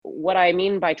what I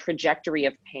mean by trajectory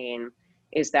of pain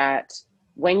is that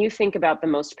when you think about the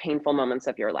most painful moments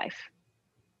of your life,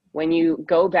 when you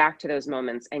go back to those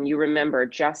moments and you remember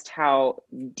just how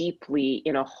deeply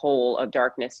in a hole of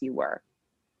darkness you were,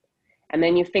 and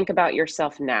then you think about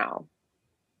yourself now,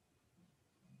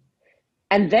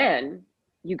 and then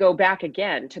you go back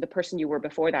again to the person you were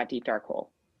before that deep dark hole.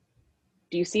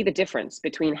 Do you see the difference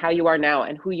between how you are now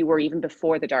and who you were even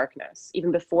before the darkness,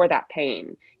 even before that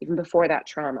pain, even before that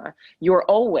trauma? You're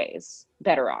always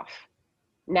better off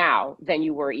now than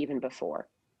you were even before.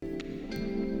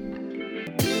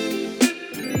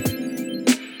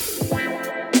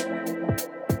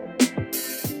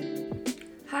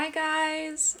 Hi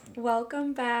guys,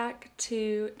 welcome back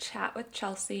to Chat with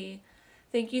Chelsea.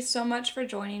 Thank you so much for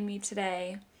joining me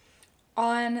today.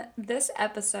 On this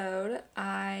episode,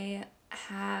 I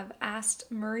have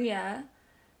asked Maria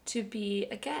to be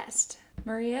a guest.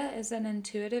 Maria is an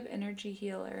intuitive energy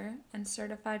healer and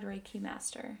certified Reiki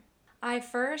master. I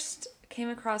first came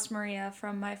across Maria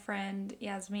from my friend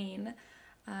Yasmin.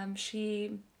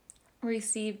 She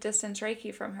received distance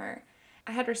Reiki from her.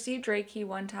 I had received Reiki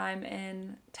one time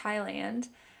in Thailand,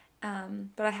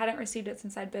 but I hadn't received it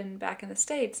since I'd been back in the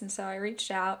States, and so I reached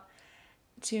out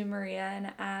to Maria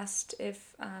and asked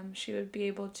if she would be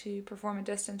able to perform a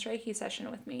distance Reiki session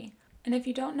with me. And if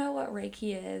you don't know what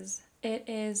Reiki is, it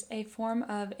is a form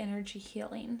of energy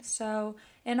healing. So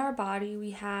in our body,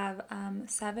 we have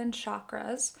 7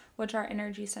 chakras, which are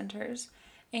energy centers,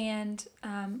 and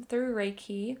through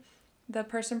Reiki, the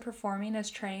person performing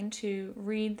is trained to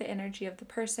read the energy of the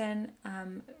person,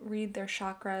 read their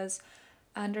chakras,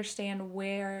 understand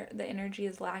where the energy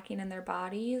is lacking in their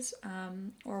bodies,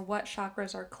 or what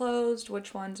chakras are closed,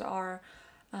 which ones are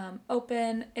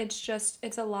open.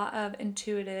 It's a lot of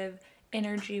intuitive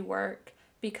energy work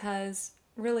because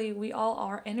really we all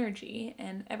are energy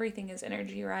and everything is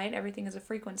energy, right? Everything is a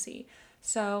frequency.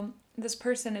 So this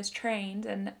person is trained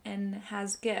and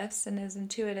has gifts and is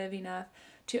intuitive enough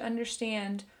to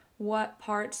understand what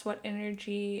parts, what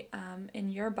energy in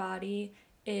your body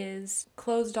is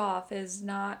closed off, is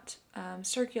not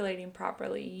circulating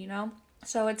properly, you know?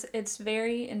 So it's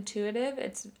very intuitive.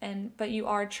 But you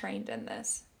are trained in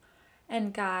this.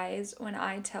 And guys, when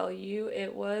I tell you,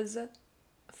 it was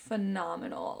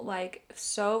phenomenal. Like,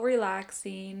 so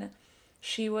relaxing.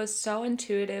 She was so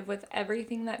intuitive with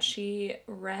everything that she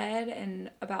read and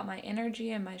about my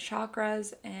energy and my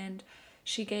chakras, and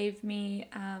she gave me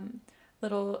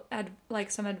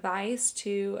some advice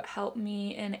to help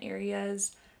me in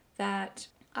areas that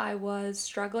I was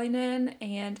struggling in,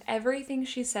 and everything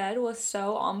she said was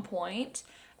so on point.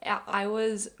 I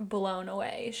was blown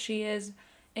away. She is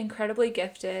incredibly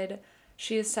gifted.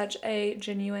 She is such a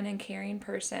genuine and caring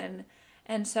person.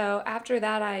 And so after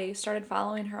that, I started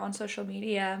following her on social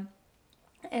media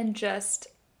and just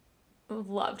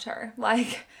loved her.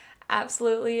 Like,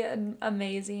 absolutely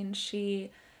amazing.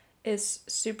 She is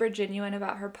super genuine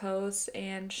about her posts,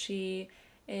 and she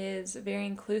is very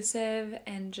inclusive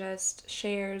and just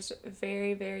shares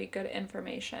very, very good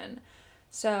information.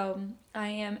 So I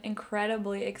am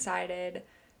incredibly excited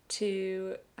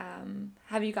to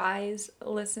have you guys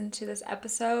listen to this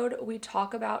episode. We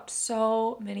talk about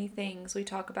so many things. We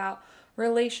talk about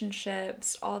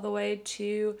relationships all the way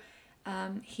to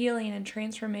healing and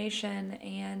transformation,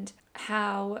 and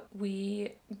how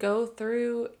we go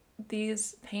through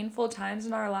these painful times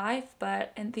in our life,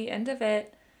 but at the end of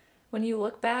it, when you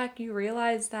look back, you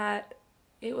realize that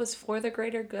it was for the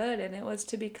greater good and it was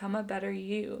to become a better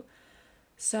you.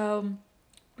 So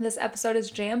this episode is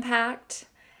jam-packed.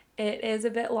 It is a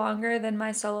bit longer than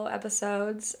my solo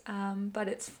episodes, but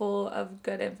it's full of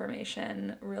good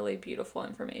information, really beautiful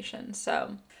information.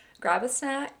 So grab a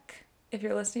snack. If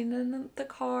you're listening in the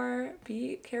car,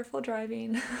 be careful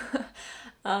driving.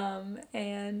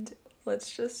 And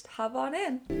let's just hop on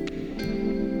in.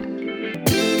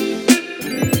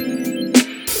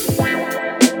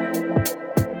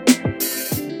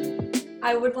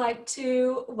 I would like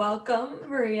to welcome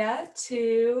Maria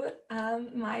to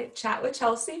my Chat with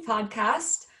Chelsea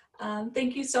podcast.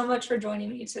 Thank you so much for joining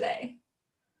me today.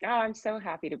 Oh, I'm so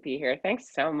happy to be here.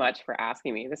 Thanks so much for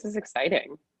asking me. This is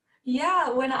exciting. Yeah,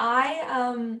 when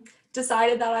I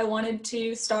decided that I wanted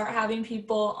to start having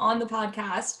people on the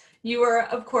podcast, you were,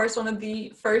 of course, one of the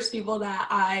first people that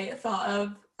I thought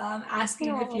of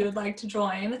asking if you would like to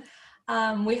join.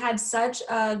 We had such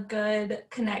a good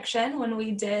connection when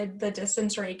we did the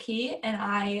distance Reiki, and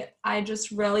I just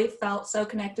really felt so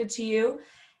connected to you.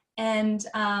 And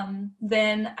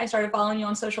then I started following you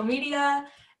on social media,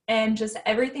 and just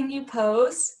everything you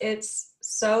post, it's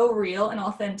so real and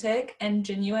authentic and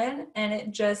genuine, and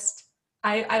it just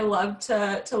I love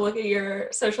to look at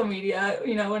your social media,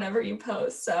 whenever you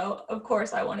post. So of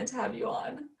course I wanted to have you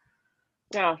on.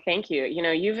 Oh, thank you.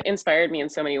 You've inspired me in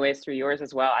so many ways through yours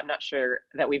as well. I'm not sure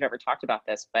that we've ever talked about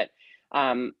this, but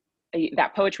um,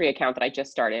 that poetry account that I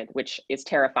just started, which is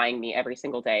terrifying me every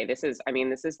single day. This is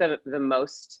the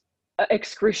most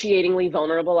excruciatingly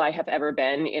vulnerable I have ever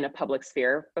been in a public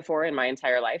sphere before in my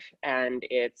entire life, and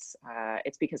it's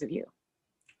because of you.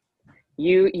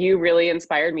 You really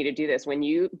inspired me to do this.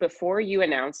 Before you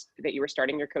announced that you were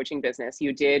starting your coaching business,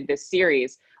 you did this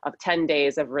series of 10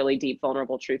 days of really deep,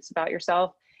 vulnerable truths about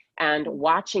yourself. And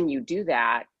watching you do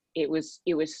that, it was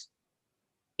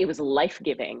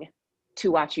life-giving to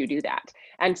watch you do that.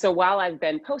 And so while I've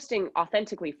been posting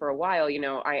authentically for a while,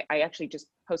 I actually just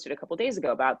posted a couple days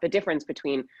ago about the difference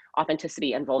between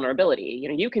authenticity and vulnerability.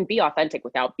 You can be authentic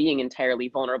without being entirely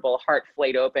vulnerable, heart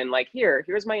flayed open, like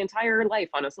here's my entire life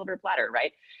on a silver platter,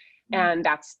 right? And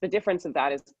that's the difference of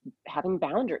that, is having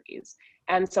boundaries.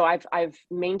 And so I've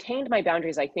maintained my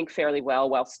boundaries, I think, fairly well,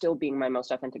 while still being my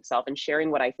most authentic self and sharing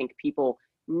what I think people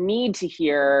need to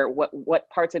hear, what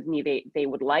parts of me they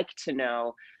would like to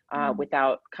know,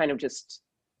 without kind of just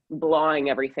blowing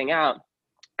everything out.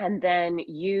 And then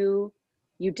you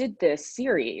did this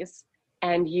series,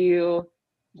 and you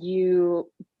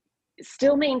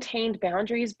still maintained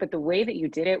boundaries, but the way that you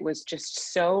did it was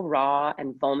just so raw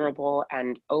and vulnerable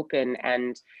and open,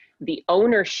 and the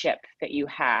ownership that you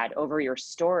had over your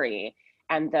story,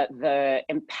 and the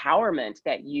empowerment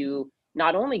that you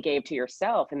not only gave to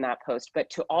yourself in that post, but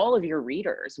to all of your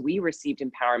readers. We received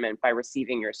empowerment by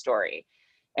receiving your story.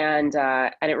 And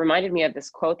it reminded me of this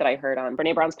quote that I heard on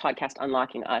Brene Brown's podcast,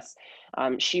 Unlocking Us.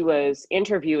 She was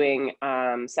interviewing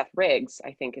Seth Riggs,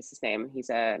 I think is his name. He's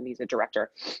a director,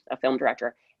 a film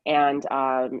director. And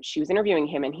she was interviewing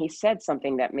him, and he said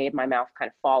something that made my mouth kind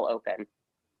of fall open.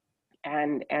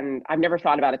 And I've never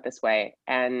thought about it this way.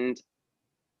 And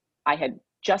I had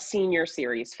just seen your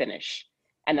series finish,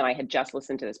 and then I had just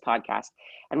listened to this podcast.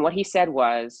 And what he said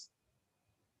was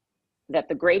that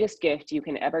the greatest gift you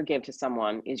can ever give to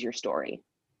someone is your story.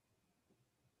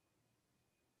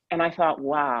 And I thought,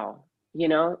 wow,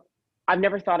 I've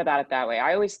never thought about it that way.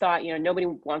 I always thought, nobody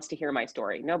wants to hear my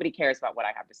story. Nobody cares about what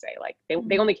I have to say. Like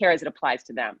they only care as it applies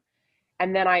to them.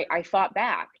 And then I thought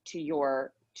back to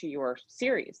your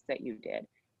series that you did.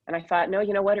 And I thought, no,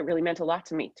 you know what? It really meant a lot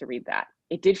to me to read that.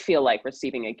 It did feel like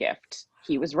receiving a gift.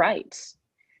 He was right.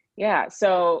 Yeah.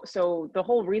 So the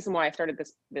whole reason why I started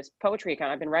this poetry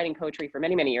account, I've been writing poetry for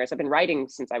many, many years. I've been writing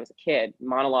since I was a kid,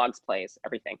 monologues, plays,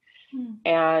 everything.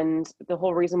 And the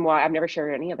whole reason why I've never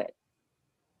shared any of it.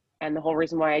 And the whole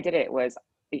reason why I did it was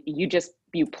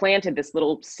you planted this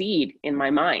little seed in my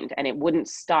mind, and it wouldn't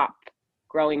stop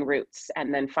growing roots.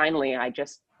 And then finally, I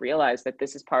just realized that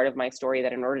this is part of my story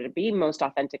that in order to be most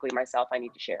authentically myself, I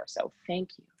need to share. So thank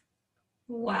you.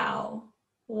 Wow.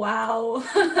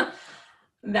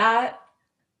 That,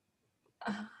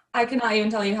 I cannot even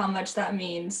tell you how much that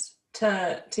means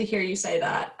to hear you say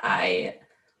that.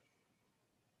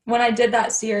 When I did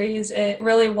that series, it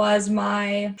really was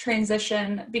my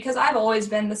transition, because I've always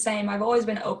been the same. I've always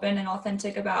been open and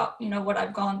authentic about, what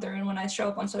I've gone through. And when I show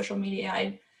up on social media,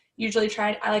 I usually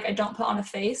I don't put on a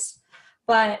face.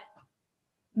 But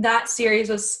that series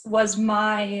was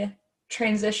my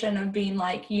transition of being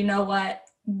like, you know what,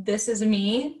 this is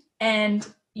me, and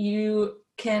you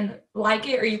can like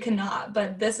it or you cannot,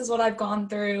 but this is what I've gone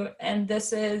through, and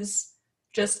this is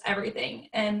just everything.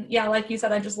 And yeah, like you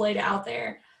said, I just laid it out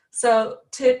there. So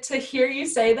to hear you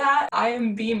say that, I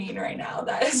am beaming right now.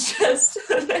 That is just,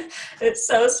 it's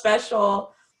so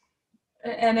special.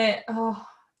 And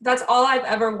that's all I've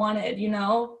ever wanted,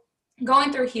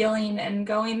 going through healing and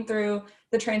going through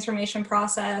the transformation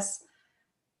process,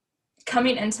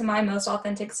 coming into my most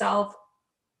authentic self.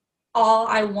 All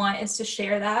I want is to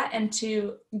share that and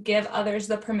to give others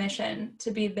the permission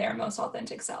to be their most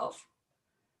authentic self.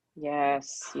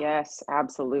 Yes,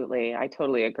 absolutely. I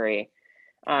totally agree.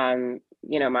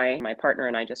 My partner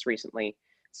and I just recently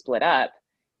split up,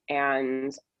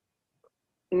 and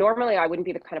normally I wouldn't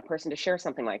be the kind of person to share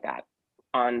something like that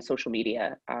on social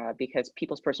media, because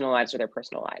people's personal lives are their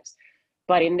personal lives.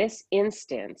 But in this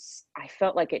instance, I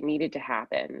felt like it needed to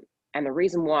happen. And the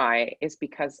reason why is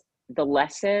because the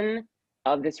lesson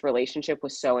of this relationship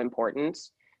was so important,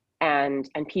 and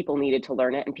people needed to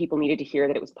learn it, and people needed to hear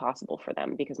that it was possible for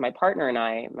them, because my partner and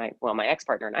I, my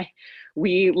ex-partner and I,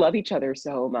 we love each other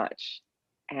so much,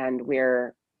 and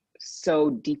we're so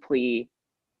deeply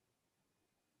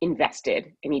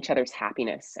invested in each other's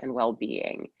happiness and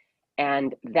well-being.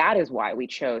 And that is why we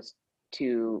chose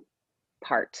to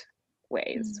part.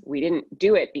 ways. We didn't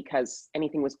do it because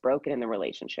anything was broken in the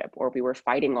relationship, or we were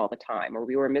fighting all the time, or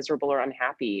we were miserable or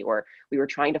unhappy, or we were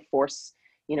trying to force,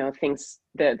 things,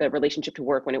 the relationship to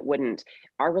work when it wouldn't.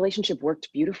 Our relationship worked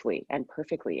beautifully and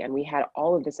perfectly. And we had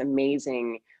all of this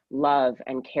amazing love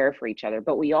and care for each other.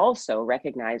 But we also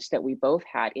recognized that we both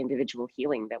had individual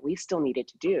healing that we still needed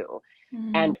to do.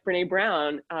 And Brene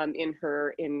Brown,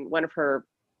 in one of her,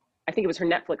 I think it was her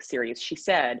Netflix series, she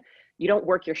said, you don't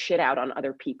work your shit out on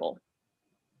other people.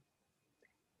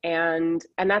 And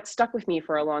that stuck with me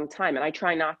for a long time. And I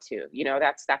try not to,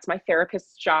 that's my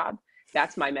therapist's job.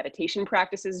 That's my meditation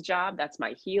practices job. That's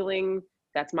my healing.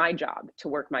 That's my job, to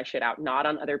work my shit out, not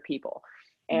on other people.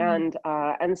 And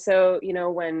so,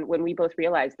 when we both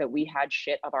realized that we had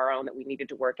shit of our own that we needed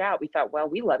to work out, we thought, well,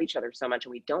 we love each other so much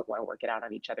and we don't want to work it out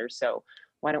on each other. So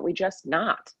why don't we just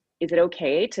not? Is it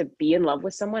okay to be in love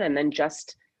with someone and then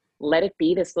just let it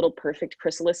be this little perfect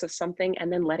chrysalis of something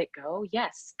and then let it go?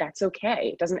 Yes, that's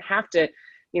okay. It doesn't have to,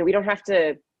 we don't have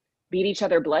to beat each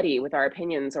other bloody with our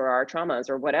opinions or our traumas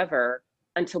or whatever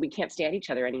until we can't stand each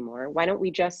other anymore. Why don't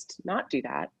we just not do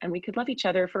that? And we could love each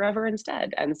other forever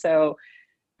instead. And so,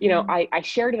 I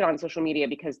shared it on social media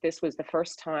because this was the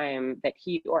first time that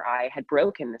he or I had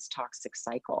broken this toxic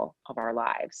cycle of our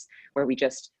lives, where we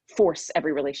just force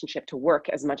every relationship to work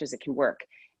as much as it can work.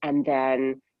 And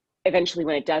then eventually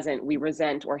when it doesn't, we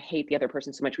resent or hate the other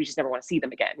person so much, we just never want to see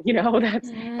them again.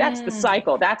 That's the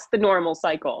cycle. That's the normal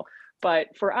cycle. But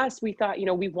for us, we thought,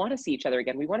 we want to see each other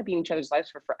again. We want to be in each other's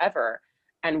lives for forever.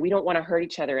 And we don't want to hurt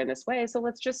each other in this way. So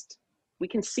we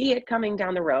can see it coming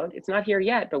down the road. It's not here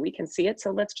yet, but we can see it.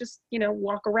 So let's just,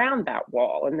 walk around that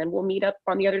wall, and then we'll meet up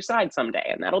on the other side someday,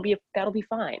 and that'll be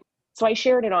fine. So I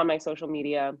shared it on my social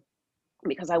media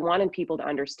because I wanted people to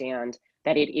understand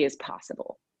that it is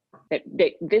possible, that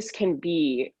this can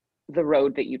be the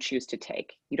road that you choose to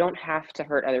take. You don't have to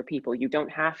hurt other people. You don't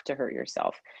have to hurt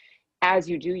yourself. As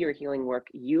you do your healing work,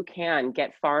 you can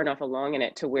get far enough along in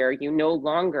it to where you no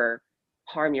longer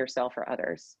harm yourself or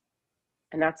others.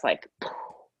 And that's like,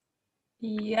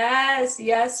 yes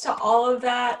to all of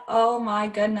that. Oh my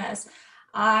goodness.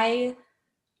 I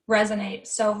resonate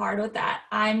so hard with that.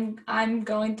 I'm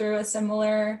going through a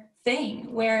similar thing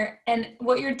and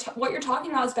what you're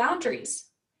talking about is boundaries.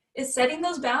 Is setting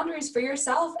those boundaries for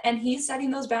yourself, and he's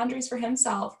setting those boundaries for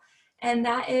himself. And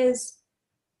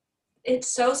it's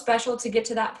so special to get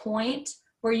to that point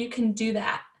where you can do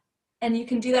that, and you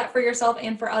can do that for yourself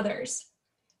and for others.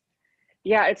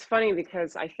 Yeah, it's funny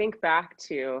because I think back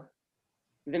to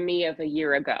the me of a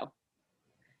year ago,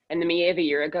 and the me of a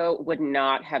year ago would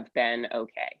not have been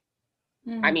okay.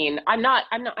 I mean,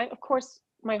 of course,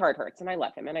 my heart hurts and I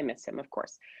love him and I miss him, of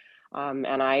course.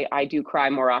 And I do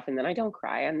cry more often than I don't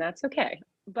cry, and that's okay.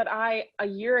 But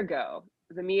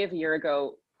the me of a year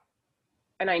ago,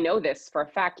 and I know this for a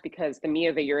fact because the me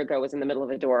of a year ago was in the middle of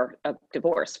a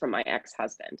divorce from my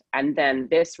ex-husband. And then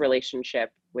this relationship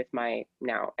with my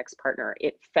now ex-partner,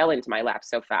 it fell into my lap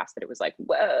so fast that it was like,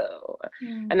 whoa.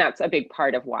 And that's a big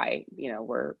part of why,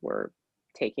 we're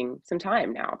taking some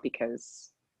time now, because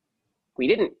we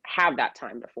didn't have that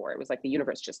time before. It was like the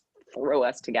universe just threw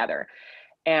us together.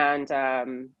 And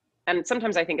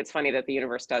sometimes I think it's funny that the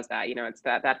universe does that. It's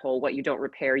that whole, what you don't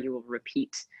repair, you will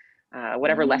repeat.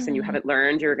 Whatever lesson you haven't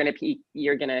learned, you're gonna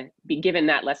be given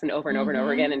that lesson over and over and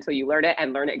over again until you learn it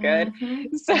and learn it good.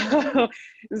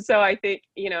 So I think,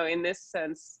 in this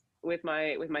sense, with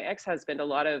my ex-husband, a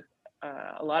lot of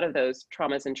those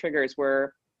traumas and triggers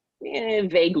were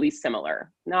vaguely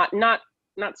similar, not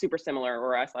super similar,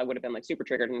 or else I would have been like super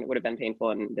triggered and it would have been painful,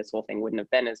 and this whole thing wouldn't have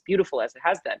been as beautiful as it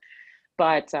has been.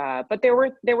 But there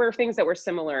were things that were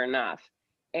similar enough,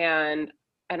 and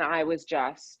I was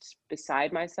just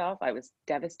beside myself. I was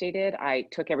devastated. I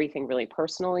took everything really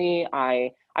personally.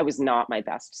 I was not my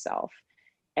best self.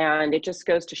 And it just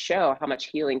goes to show how much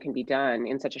healing can be done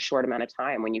in such a short amount of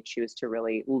time when you choose to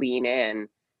really lean in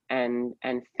and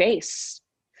face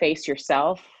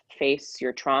yourself, face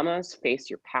your traumas, face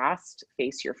your past,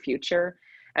 face your future,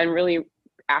 and really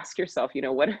ask yourself,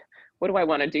 what do I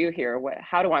want to do here?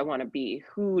 How do I want to be?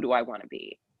 Who do I want to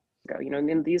be?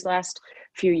 In these last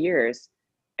few years,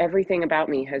 everything about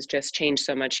me has just changed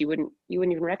so much. You wouldn't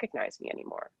even recognize me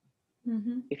anymore.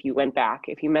 If you went back,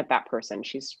 if you met that person,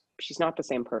 she's not the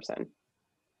same person.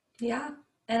 Yeah.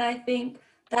 And I think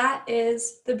that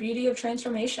is the beauty of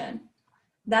transformation.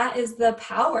 That is the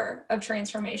power of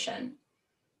transformation,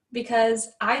 because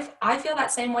I feel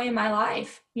that same way in my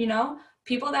life.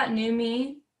 People that knew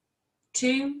me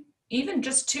even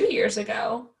just 2 years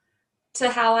ago to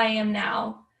how I am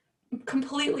now,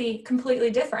 completely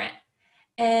different.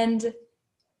 And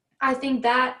I think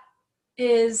that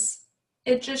is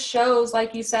it just shows,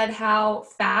 like you said, how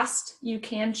fast you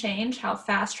can change, how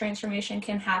fast transformation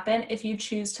can happen if you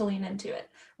choose to lean into it,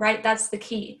 right? That's the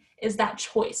key, is that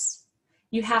choice.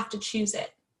 You have to choose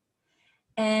it.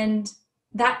 And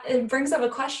that it brings up a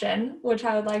question, which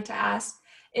I would like to ask,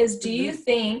 is do you Hmm.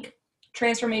 think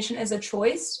transformation is a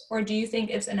choice or do you think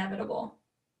it's inevitable?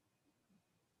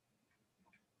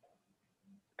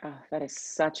 Oh, that is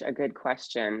such a good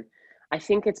question. I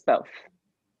think it's both.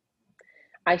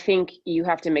 I think you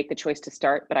have to make the choice to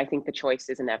start, but I think the choice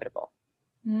is inevitable.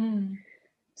 Mm.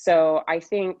 So I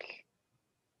think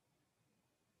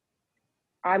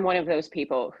I'm one of those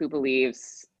people who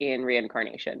believes in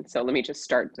reincarnation. So let me just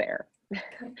start there.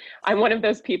 Okay. I'm one of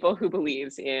those people who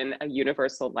believes in a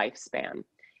universal lifespan.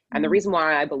 And the Mm. reason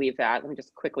why I believe that, let me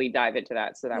just quickly dive into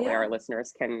that so that way Yeah. our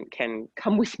listeners can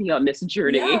come with me on this Yeah,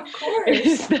 journey, of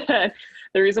is course. that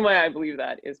the reason why I believe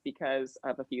that is because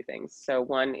of a few things. So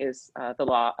one is the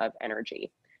law of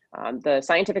energy. The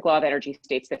scientific law of energy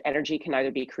states that energy can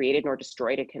neither be created nor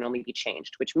destroyed, it can only be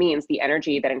changed, which means the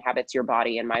energy that inhabits your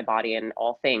body and my body and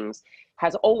all things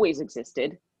has always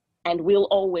existed and will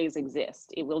always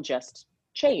exist. It will just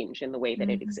change in the way that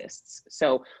it Mm-hmm. exists.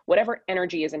 So whatever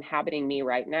energy is inhabiting me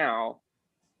right now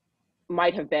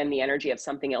might have been the energy of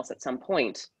something else at some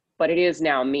point, but it is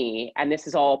now me. And this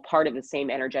is all part of the same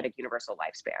energetic universal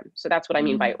lifespan. So that's what I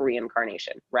mean by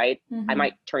reincarnation, right? I Mm-hmm.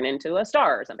 might turn into a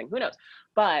star or something, who knows?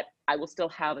 But I will still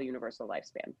have a universal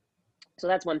lifespan. So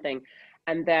that's one thing.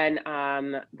 And then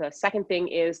the second thing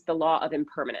is the law of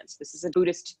impermanence. This is a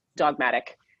Buddhist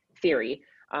dogmatic theory.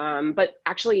 But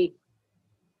actually,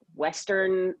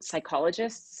 Western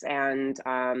psychologists and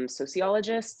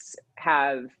sociologists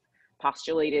have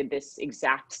postulated this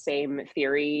exact same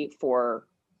theory for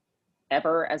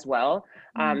ever as well.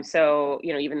 Mm-hmm. So,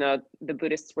 you know, even though the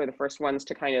Buddhists were the first ones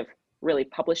to kind of really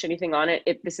publish anything on it,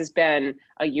 this has been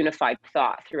a unified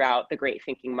thought throughout the great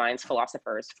thinking minds,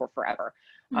 philosophers for forever.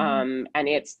 Mm-hmm. And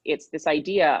it's this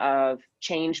idea of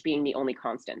change being the only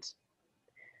constant.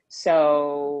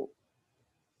 So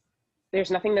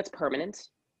there's nothing that's permanent,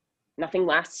 nothing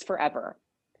lasts forever.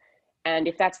 And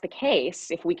if that's the case,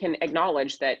 if we can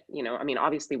acknowledge that, you know, I mean,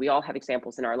 obviously we all have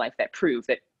examples in our life that prove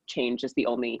that change is the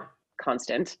only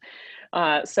constant.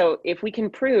 So if we can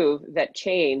prove that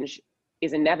change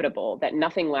is inevitable, that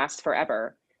nothing lasts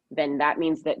forever, then that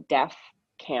means that death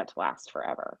can't last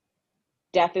forever.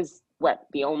 Death is what?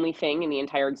 The only thing in the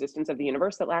entire existence of the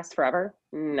universe that lasts forever?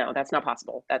 No, that's not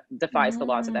possible. That defies the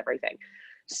laws of Mm-hmm. everything.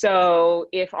 So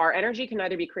if our energy can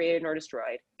neither be created nor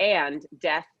destroyed and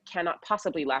death cannot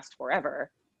possibly last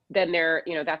forever, then there,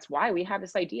 you know, that's why we have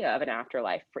this idea of an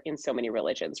afterlife in so many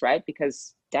religions, right?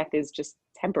 Because death is just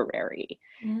temporary.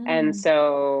 And Mm-hmm.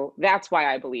 so that's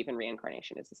why I believe in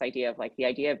reincarnation, is this idea of like the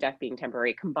idea of death being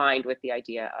temporary combined with the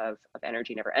idea of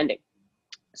energy never ending.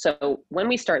 So when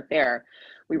we start there,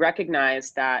 we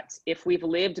recognize that if we've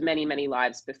lived many, many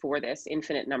lives before this,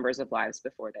 infinite numbers of lives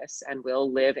before this, and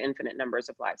will live infinite numbers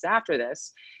of lives after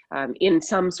this, in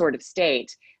some sort of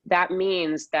state, that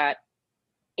means that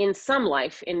in some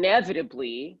life,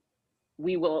 inevitably,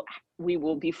 we will we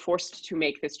will be forced to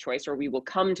make this choice, or we will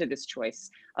come to this choice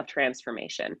of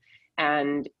transformation.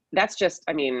 And that's just,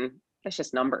 I mean, that's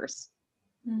just numbers,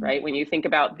 Mm-hmm. right? When you think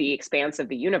about the expanse of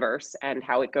the universe and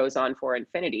how it goes on for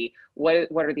infinity, what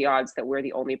are the odds that we're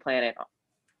the only planet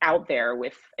out there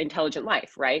with intelligent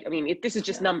life, right? I mean, this is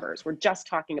just Yeah. numbers. We're just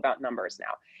talking about numbers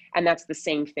now. And that's the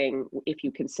same thing if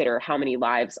you consider how many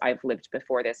lives I've lived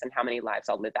before this and how many lives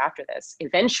I'll live after this.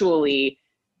 Eventually,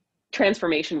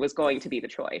 transformation was going to be the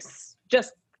choice,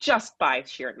 just by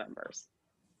sheer numbers.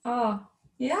 Oh,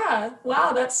 yeah.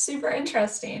 Wow, that's super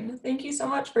interesting. Thank you so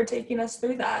much for taking us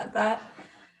through that. That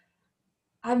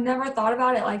I've never thought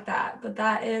about it like that, but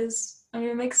that is, I mean,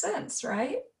 it makes sense,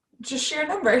 right? Just sheer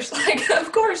numbers. Like,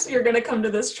 of course, you're going to come to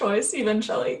this choice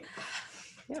eventually.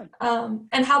 Yeah.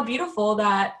 And how beautiful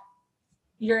that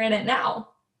you're in it now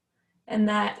and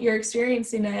that you're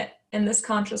experiencing it in this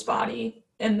conscious body,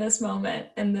 in this moment,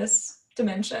 in this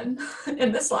dimension,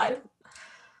 in this life.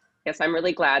 Yes, I'm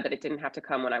really glad that it didn't have to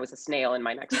come when I was a snail in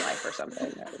my next life or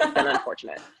something. That would have been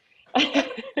unfortunate.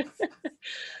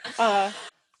 uh,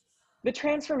 the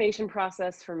transformation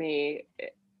process for me,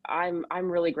 I'm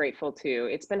really grateful too.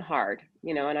 It's been hard,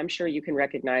 you know, and I'm sure you can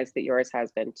recognize that yours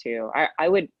has been too. I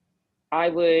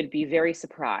would be very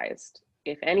surprised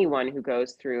if anyone who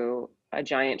goes through a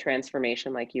giant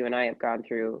transformation like you and I have gone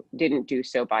through didn't do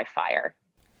so by fire.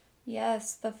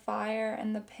 Yes, the fire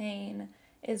and the pain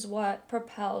is what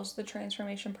propels the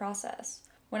transformation process.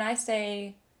 When I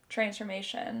say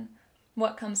transformation,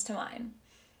 what comes to mind?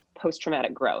 Post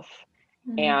traumatic growth.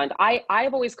 Mm. And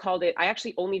I've always called it, I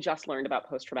actually only just learned about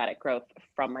post-traumatic growth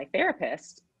from my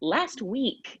therapist last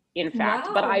week, in fact,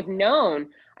 but Wow.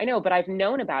 I know, but I've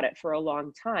known about it for a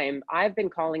long time. I've been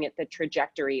calling it the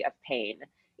trajectory of pain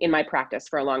in my practice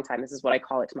for a long time. This is what I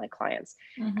call it to my clients.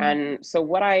 Mm-hmm. And so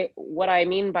what I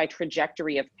mean by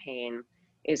trajectory of pain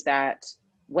is that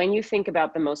when you think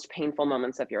about the most painful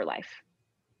moments of your life,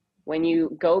 when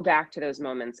you go back to those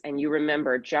moments and you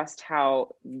remember just how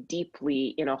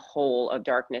deeply in a hole of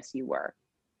darkness you were,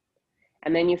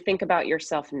 and then you think about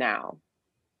yourself now,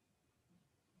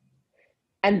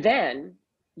 and then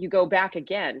you go back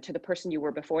again to the person you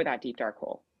were before that deep dark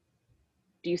hole.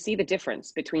 Do you see the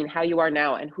difference between how you are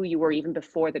now and who you were even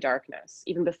before the darkness,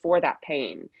 even before that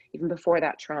pain, even before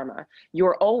that trauma?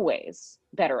 You're always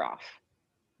better off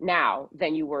now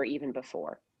than you were even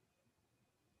before.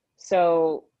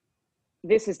 So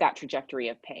this is that trajectory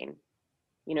of pain.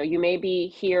 You know, you may be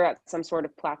here at some sort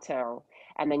of plateau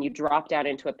and then you drop down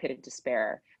into a pit of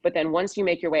despair. But then once you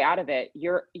make your way out of it,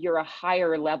 you're a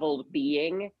higher level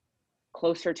being,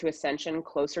 closer to ascension,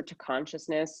 closer to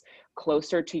consciousness,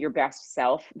 closer to your best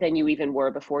self than you even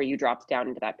were before you dropped down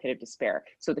into that pit of despair.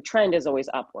 So the trend is always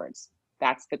upwards.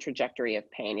 That's the trajectory of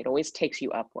pain. It always takes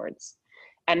you upwards.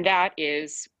 And that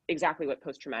is exactly what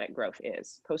post-traumatic growth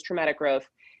is. Post-traumatic growth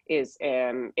is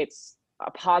it's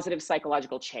a positive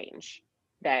psychological change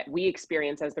that we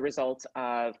experience as the result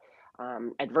of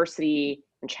adversity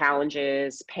and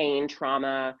challenges, pain,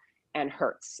 trauma, and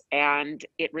hurts. And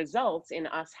it results in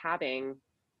us having,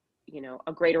 you know,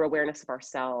 a greater awareness of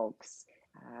ourselves,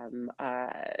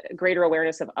 greater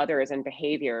awareness of others and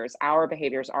behaviors, our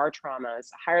traumas,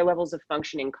 higher levels of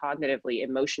functioning cognitively,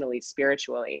 emotionally,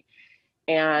 spiritually.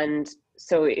 And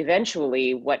so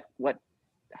eventually what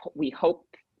we hope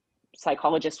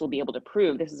psychologists will be able to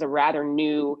prove, this is a rather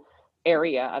new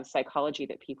area of psychology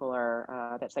that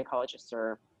that psychologists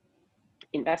are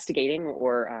investigating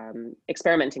or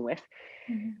experimenting with.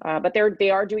 Mm-hmm. But they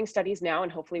are doing studies now,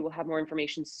 and hopefully we'll have more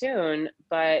information soon.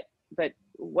 But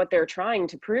what they're trying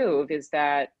to prove is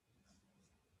that,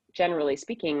 generally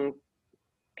speaking,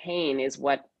 pain is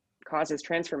what causes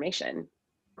transformation.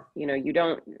 You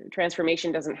know,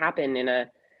 transformation doesn't happen in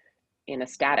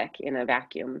a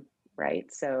vacuum, right?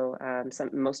 So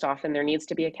most often there needs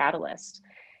to be a catalyst.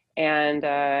 And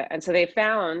so they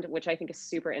found, which I think is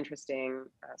super interesting,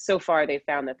 so far they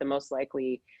found that the most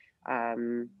likely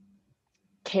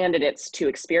candidates to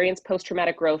experience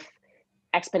post-traumatic growth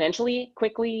exponentially,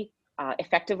 quickly,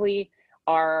 effectively,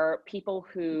 are people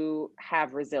who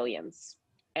have resilience.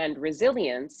 And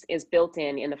resilience is built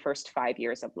in the first 5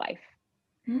 years of life.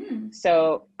 Mm.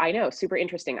 So I know, super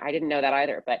interesting. I didn't know that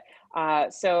either. But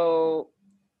so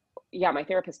yeah, my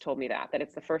therapist told me that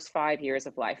it's the first 5 years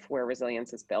of life where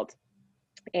resilience is built.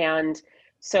 And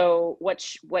so what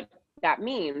that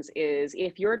means is,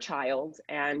 if you're a child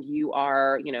and you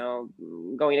are, you know,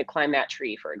 going to climb that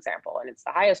tree, for example, and it's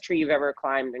the highest tree you've ever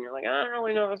climbed, and you're like, I don't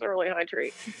really know, it's a really high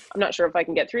tree, I'm not sure if I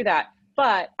can get through that.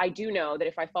 But I do know that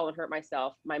if I fall and hurt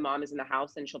myself, my mom is in the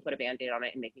house and she'll put a Band-Aid on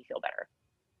it and make me feel better.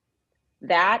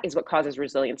 That is what causes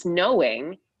resilience,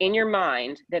 knowing in your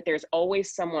mind that there's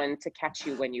always someone to catch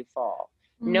you when you fall.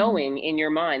 Mm. Knowing in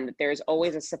your mind that there's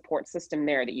always a support system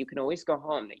there, that you can always go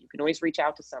home, that you can always reach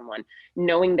out to someone.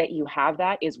 Knowing that you have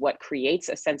that is what creates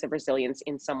a sense of resilience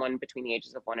in someone between the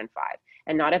ages of 1 and 5.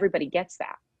 And not everybody gets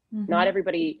that. Mm-hmm. Not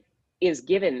everybody is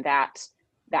given that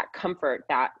comfort,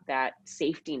 that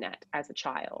safety net as a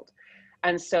child.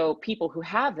 And so people who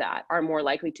have that are more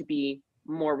likely to be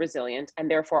more resilient, and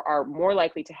therefore are more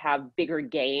likely to have bigger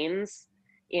gains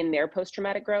in their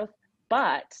post-traumatic growth.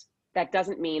 But that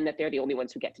doesn't mean that they're the only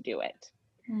ones who get to do it.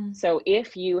 Mm. So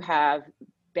if you have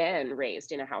been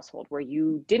raised in a household where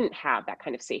you didn't have that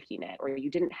kind of safety net, or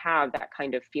you didn't have that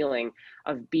kind of feeling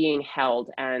of being held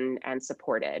and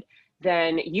supported,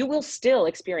 then you will still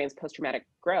experience post-traumatic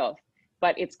growth,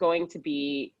 but it's going to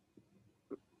be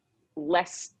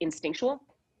less instinctual,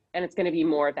 and it's going to be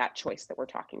more of that choice that we're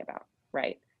talking about,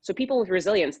 right? So people with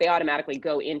resilience, they automatically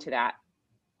go into that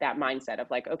mindset of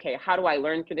like, okay, how do I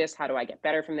learn through this? How do I get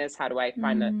better from this? How do I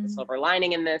find the silver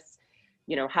lining in this?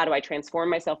 You know, how do I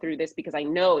transform myself through this? Because I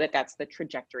know that that's the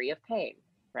trajectory of pain,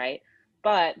 right?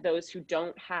 But those who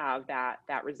don't have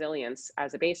that resilience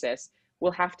as a basis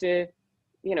will have to,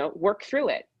 you know, work through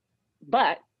it.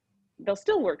 But they'll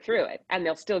still work through it, and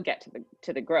they'll still get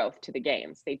to the growth, to the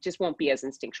gains. They just won't be as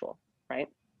instinctual, right?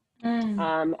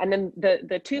 Mm. And then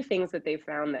the two things that they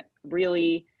found that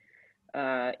really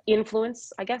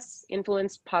influence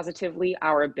positively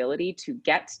our ability to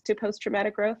get to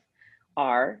post-traumatic growth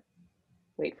are,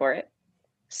 wait for it,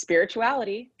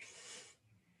 spirituality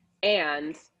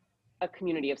and a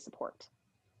community of support.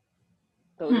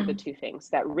 Those are the two things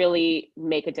that really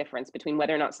make a difference between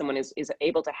whether or not someone is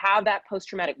able to have that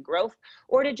post-traumatic growth,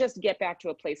 or to just get back to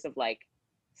a place of like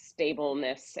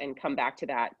stableness and come back to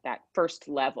that first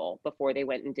level before they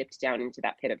went and dipped down into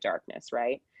that pit of darkness,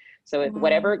 right? So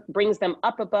whatever brings them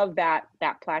up above that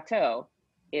plateau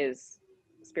is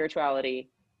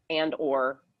spirituality and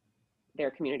or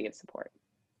their community of support.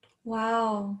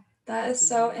 Wow, that is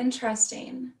so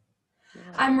interesting. Yeah.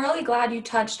 I'm really glad you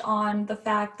touched on the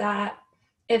fact that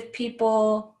if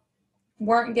people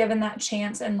weren't given that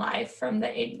chance in life from the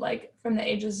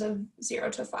ages of 0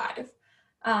 to 5,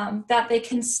 that they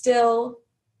can still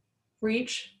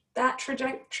reach that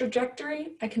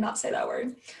trajectory. I cannot say that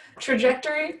word.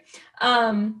 Trajectory.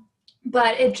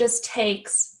 But it just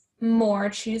takes more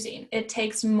choosing. It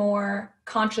takes more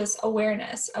conscious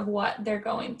awareness of what they're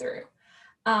going through.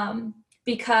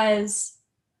 Because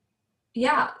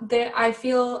I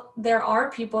feel there are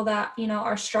people that,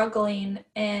 are struggling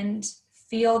and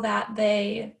feel that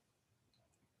they,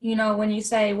 when you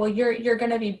say, well, you're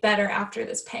going to be better after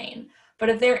this pain, but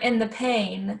if they're in the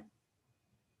pain,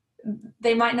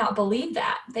 they might not believe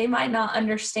that. They might not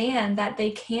understand that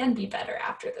they can be better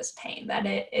after this pain, that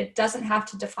it doesn't have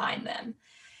to define them.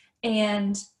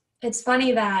 And it's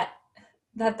funny that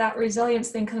resilience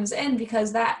thing comes in,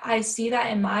 because that I see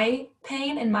that in my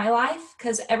pain in my life,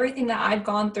 because everything that I've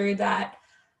gone through that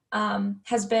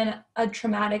has been a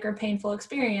traumatic or painful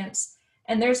experience,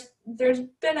 and there's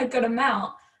been a good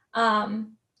amount,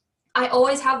 I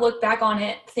always have looked back on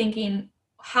it thinking,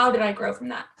 how did I grow from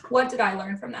that? What did I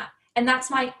learn from that? And that's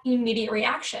my immediate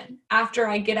reaction after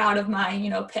I get out of my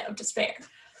pit of despair.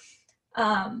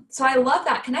 So I love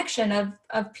that connection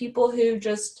of people who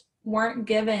just weren't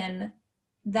given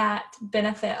that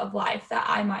benefit of life that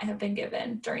I might have been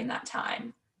given during that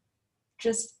time.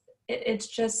 It's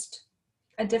just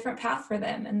a different path for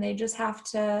them, and they just have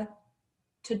to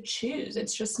choose.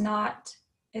 It's not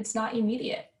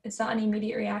immediate. It's not an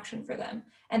immediate reaction for them.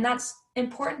 And that's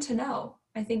important to know,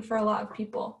 I think, for a lot of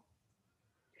people.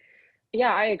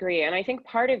 Yeah, I agree. And I think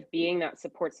part of being that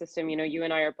support system, you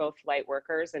and I are both light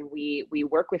workers, and we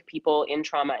work with people in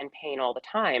trauma and pain all the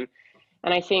time.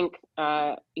 And I think,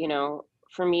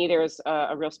 for me, there's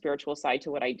a real spiritual side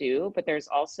to what I do, but there's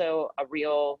also a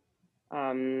real,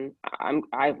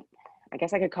 I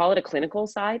guess I could call it a clinical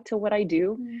side to what I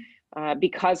do,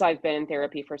 because I've been in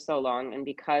therapy for so long, and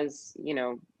because,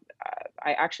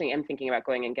 I actually am thinking about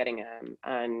going and getting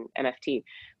an MFT,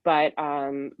 but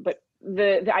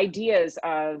the ideas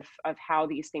of how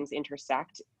these things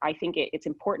intersect, I think it's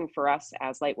important for us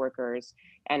as light workers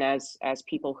and as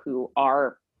people who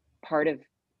are part of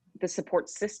the support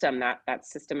system, that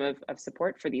system of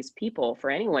support for these people, for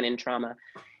anyone in trauma,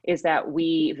 is that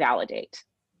we validate.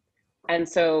 And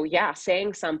so,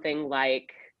 saying something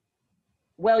like,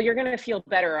 well, you're going to feel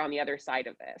better on the other side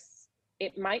of this,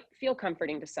 it might feel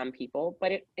comforting to some people,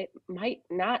 but it might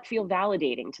not feel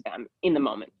validating to them in the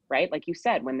moment, right? Like you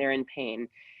said, when they're in pain.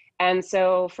 And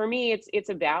so for me, it's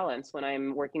a balance when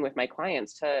I'm working with my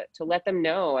clients to let them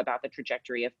know about the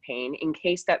trajectory of pain, in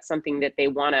case that's something that they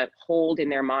want to hold in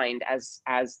their mind as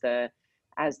the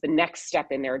next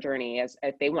step in their journey, as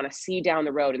they want to see down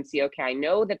the road and see, okay, I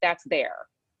know that that's there,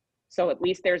 so at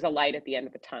least there's a light at the end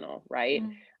of the tunnel, right?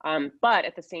 But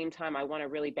at the same time, I want to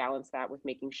really balance that with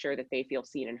making sure that they feel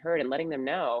seen and heard, and letting them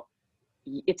know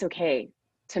it's okay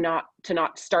to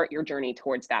not start your journey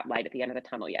towards that light at the end of the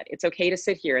tunnel yet. It's okay to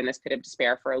sit here in this pit of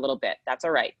despair for a little bit. That's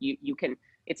all right. You can,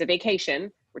 it's a vacation.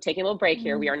 We're taking a little break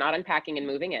here. We are not unpacking and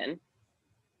moving in,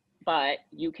 but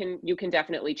you can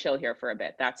definitely chill here for a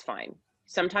bit. That's fine.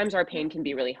 Sometimes our pain can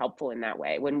be really helpful in that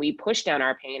way. When we push down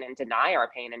our pain and deny our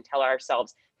pain and tell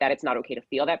ourselves that it's not okay to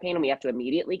feel that pain and we have to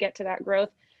immediately get to that growth,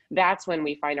 that's when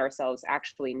we find ourselves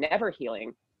actually never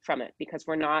healing from it, because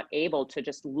we're not able to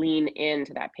just lean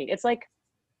into that pain. It's like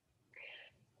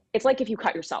if you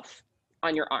cut yourself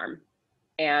on your arm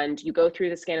and you go through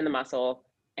the skin and the muscle,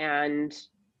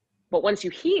 but once you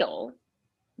heal,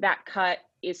 that cut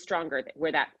is stronger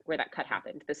where that cut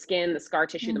happened. The skin, the scar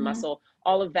tissue, the muscle,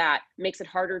 all of that makes it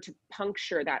harder to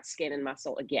puncture that skin and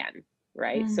muscle again,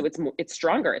 right? So it's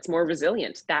stronger, it's more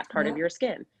resilient, that part of your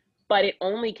skin. But it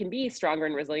only can be stronger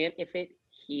and resilient if it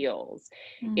heals.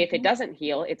 If it doesn't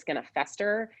heal, it's going to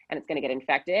fester and it's going to get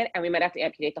infected, and we might have to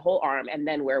amputate the whole arm, and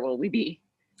then where will we be?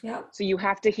 So you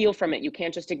have to heal from it. You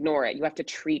can't just ignore it. You have to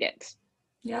treat it.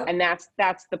 And that's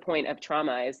the point of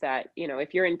trauma, is that,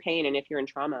 if you're in pain and if you're in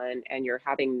trauma and you're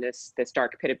having this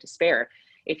dark pit of despair,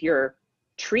 if you're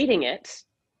treating it,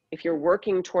 if you're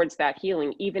working towards that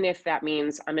healing, even if that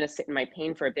means I'm going to sit in my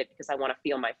pain for a bit because I want to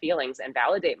feel my feelings and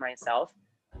validate myself,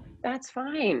 That's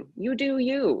fine. You do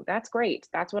you. That's great.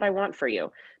 That's what I want for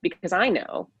you. Because I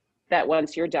know that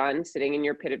once you're done sitting in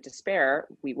your pit of despair,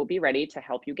 we will be ready to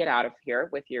help you get out of here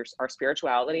with our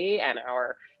spirituality and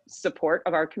our support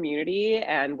of our community.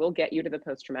 And we'll get you to the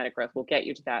post-traumatic growth. We'll get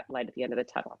you to that light at the end of the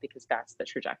tunnel, because that's the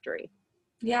trajectory.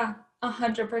 Yeah,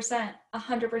 100%,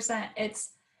 100%. It's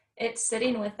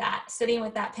sitting with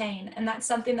that pain. And that's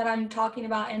something that I'm talking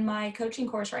about in my coaching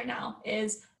course right now,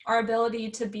 is our ability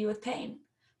to be with pain,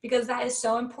 because that is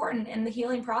so important in the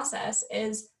healing process,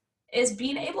 is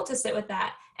being able to sit with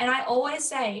that. And I always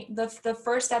say the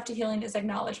first step to healing is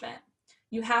acknowledgement.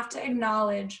 You have to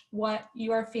acknowledge what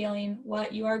you are feeling,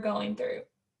 what you are going through.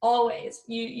 Always.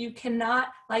 You cannot,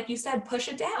 like you said, push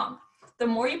it down. The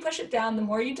more you push it down, the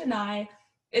more you deny,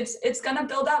 it's gonna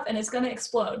build up and it's gonna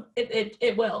explode.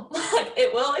 It will.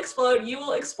 It will explode. You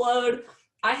will explode.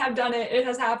 I have done it. It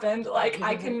has happened. Like,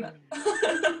 I can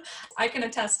I can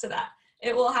attest to that.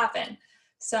 It will happen.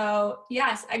 So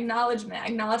yes, acknowledgement.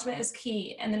 Acknowledgement is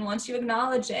key. And then once you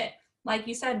acknowledge it, like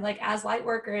you said, like as light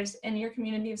workers in your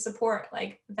community of support,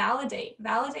 like validate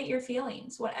your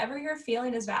feelings. Whatever you're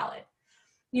feeling is valid.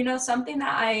 You know, something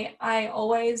that I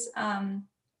always kind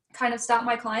of stop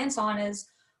my clients on is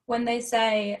when they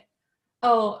say,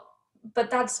 oh,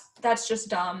 but that's just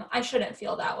dumb. I shouldn't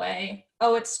feel that way.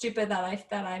 Oh, it's stupid that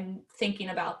I'm thinking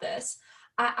about this.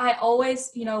 I always,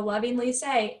 you know, lovingly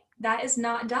say, that is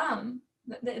not dumb.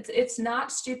 It's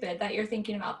not stupid that you're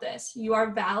thinking about this. You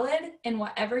are valid in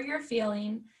whatever you're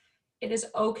feeling. It is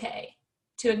okay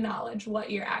to acknowledge what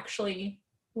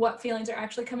feelings are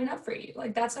actually coming up for you.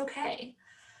 Like, that's okay.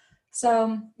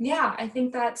 So yeah, I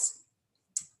think that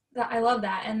I love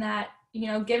that. And that, you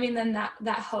know, giving them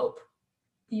that hope.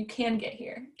 You can get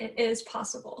here. It is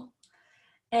possible.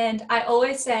 And I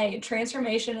always say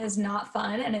transformation is not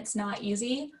fun and it's not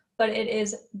easy, but it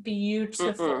is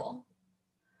beautiful.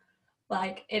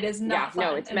 Like, it is not fun.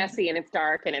 No, it's messy and it's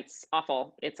dark and it's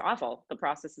awful. It's awful. The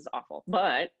process is awful.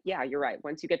 But yeah, you're right.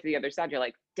 Once you get to the other side, you're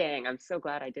like, dang, I'm so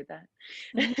glad I did that.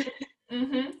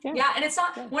 Yeah. And it's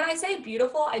not, when I say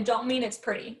beautiful, I don't mean it's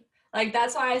pretty. Like,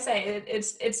 that's why I say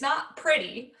it's not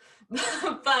pretty,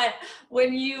 but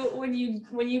when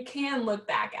you can look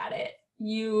back at it,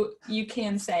 you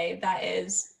can say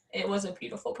it was a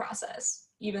beautiful process,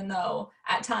 even though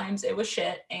at times it was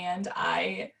shit and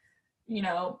I, you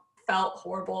know, felt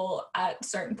horrible at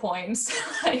certain points.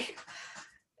 Like,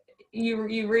 you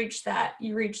reach that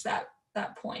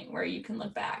point where you can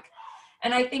look back.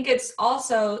 And I think it's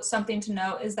also something to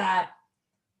note is that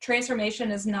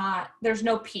transformation is not, there's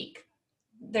no peak.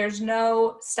 There's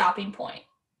no stopping point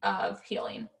of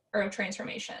healing or of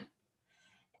transformation.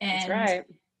 And that's right.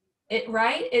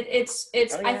 It's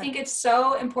oh, yeah. I think it's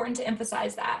so important to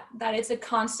emphasize that it's a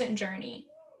constant journey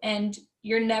and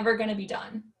you're never going to be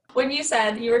done. When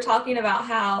you were talking about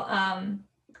how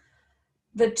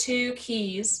the two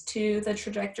keys to the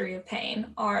trajectory of pain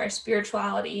are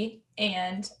spirituality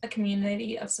and a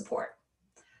community of support.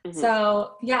 Mm-hmm.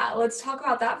 So yeah, let's talk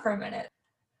about that for a minute.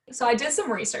 So I did some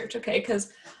research, okay,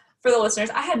 because for the listeners,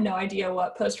 I had no idea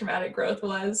what post-traumatic growth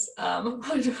was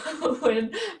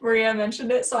when Maria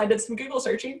mentioned it. So I did some Google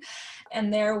searching,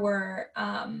 and there were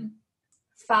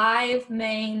 5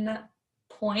 main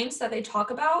points that they talk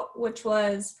about, which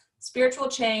was spiritual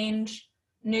change,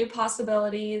 new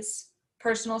possibilities,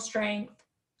 personal strength,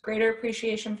 greater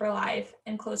appreciation for life,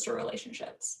 and closer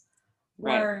relationships.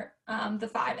 Right. Were the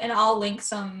 5. And I'll link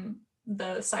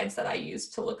the sites that I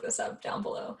used to look this up down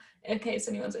below in case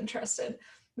anyone's interested.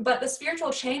 But the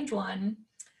spiritual change one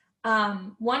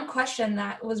question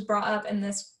that was brought up in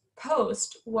this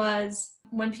post was,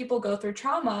 when people go through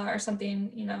trauma or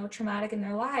something, you know, traumatic in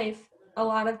their life, a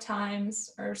lot of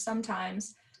times or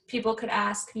sometimes people could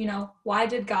ask, you know, why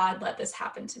did God let this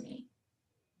happen to me?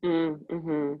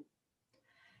 Mm-hmm.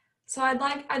 So I'd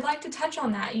like to touch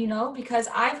on that, you know, because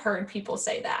I've heard people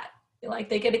say that, like,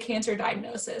 they get a cancer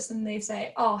diagnosis and they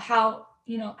say, oh, how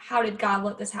did God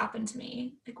let this happen to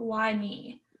me? Like, why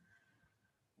me?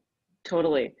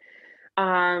 Totally.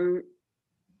 I'm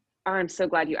so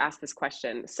glad you asked this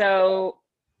question. So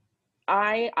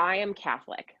I am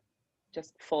Catholic.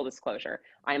 Just full disclosure.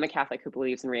 I am a Catholic who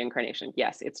believes in reincarnation.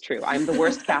 Yes, it's true. I'm the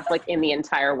worst Catholic in the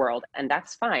entire world, and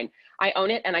that's fine. I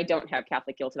own it, and I don't have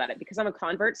Catholic guilt about it because I'm a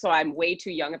convert, so I'm way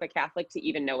too young of a Catholic to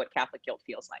even know what Catholic guilt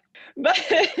feels like.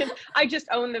 But I just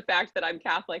own the fact that I'm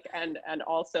Catholic and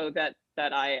also that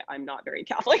I'm not very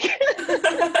Catholic.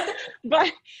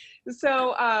 But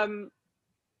so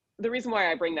the reason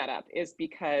why I bring that up is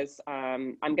because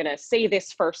I'm going to say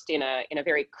this first in a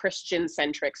very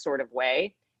Christian-centric sort of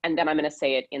way, and then I'm going to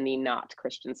say it in the not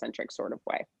Christian-centric sort of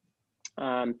way.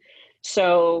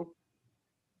 So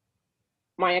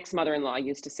My ex-mother-in-law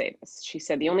used to say this. She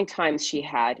said the only times she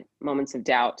had moments of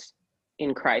doubt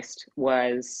in Christ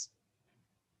was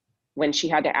when she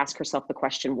had to ask herself the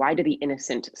question, why do the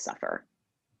innocent suffer?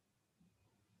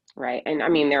 Right. And I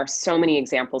mean, there are so many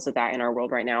examples of that in our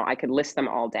world right now. I could list them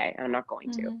all day, and I'm not going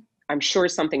to. I'm sure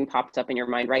something popped up in your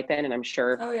mind right then, and I'm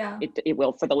sure it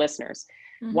will for the listeners.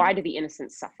 Why do the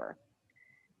innocent suffer?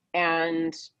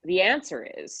 And the answer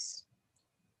is,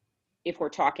 if we're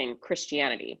talking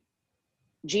Christianity,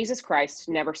 Jesus Christ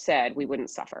never said we wouldn't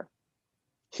suffer.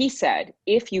 He said,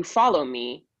 if you follow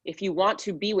me, if you want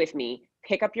to be with me,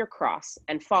 pick up your cross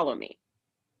and follow me.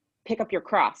 Pick up your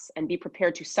cross and be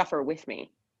prepared to suffer with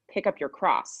me. Pick up your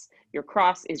cross. Your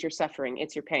cross is your suffering.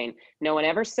 It's your pain. No one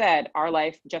ever said our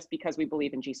life, just because we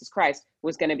believe in Jesus Christ,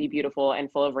 was going to be beautiful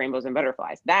and full of rainbows and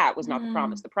butterflies. That was not the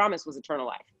promise. The promise was eternal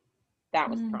life. That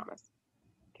was the promise.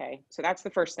 Okay, so that's the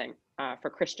first thing for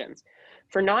Christians.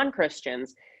 For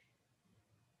non-Christians,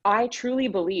 I truly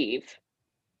believe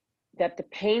that the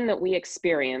pain that we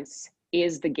experience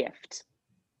is the gift.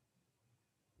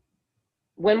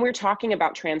 When we're talking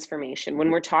about transformation,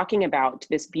 when we're talking about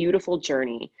this beautiful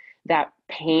journey that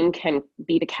pain can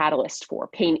be the catalyst for,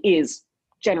 pain is,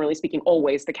 generally speaking,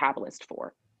 always the catalyst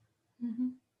for.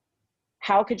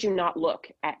 How could you not look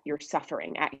at your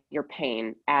suffering, at your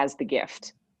pain as the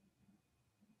gift?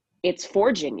 It's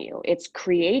forging you. It's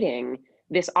creating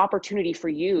this opportunity for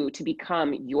you to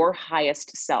become your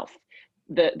highest self,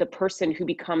 the person who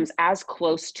becomes as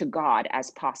close to God as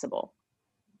possible.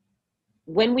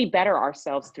 When we better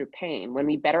ourselves through pain, when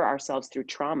we better ourselves through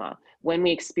trauma, when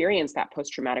we experience that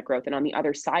post-traumatic growth, and on the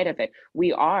other side of it,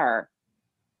 we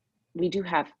do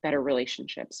have better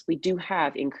relationships. We do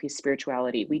have increased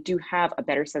spirituality. We do have a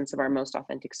better sense of our most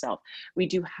authentic self. We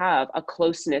do have a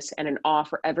closeness and an awe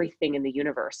for everything in the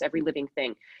universe, every living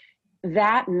thing.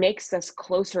 That makes us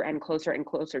closer and closer and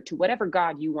closer to whatever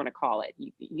God you want to call it,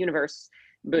 universe,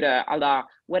 Buddha, Allah,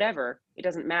 whatever. It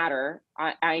doesn't matter.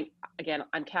 Again,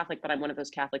 I'm Catholic, but I'm one of those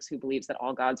Catholics who believes that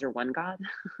all gods are one God.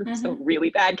 So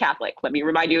really bad Catholic. Let me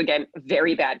remind you again,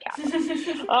 very bad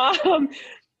Catholic.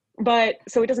 But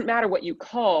so it doesn't matter what you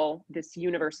call this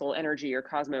universal energy or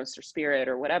cosmos or spirit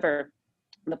or whatever.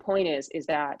 The point is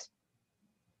that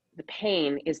the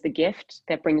pain is the gift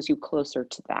that brings you closer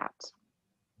to that.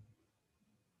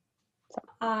 So.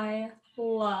 I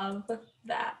love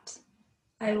that.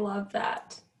 I love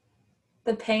that.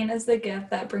 The pain is the gift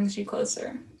that brings you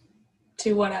closer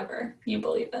to whatever you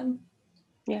believe in.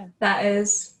 Yeah. That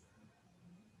is,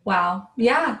 wow.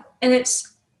 Yeah. And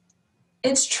it's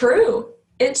true.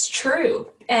 It's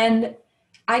true. And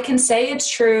I can say it's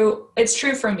true. It's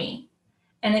true for me.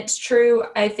 And it's true,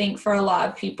 I think, for a lot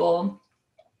of people,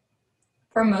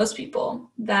 for most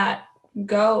people that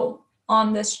go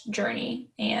on this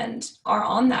journey and are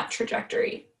on that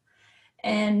trajectory.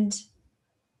 And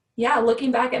yeah,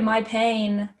 looking back at my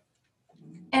pain,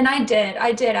 and I did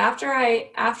after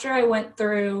I went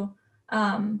through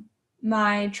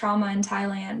my trauma in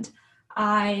Thailand,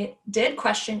 I did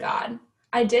question God.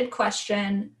 I did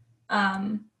question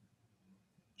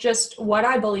just what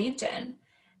I believed in.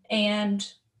 And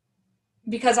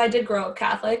because I did grow up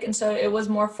Catholic, and so it was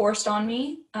more forced on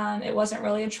me. It wasn't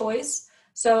really a choice.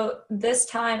 So this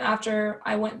time after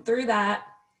I went through that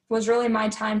was really my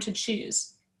time to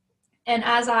choose. And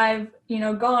as I've,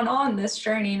 gone on this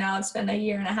journey, now it's been 1.5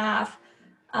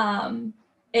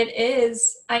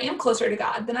 years, I am closer to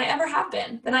God than I ever have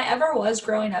been, than I ever was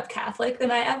growing up Catholic,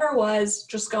 than I ever was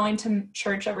just going to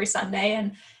church every Sunday.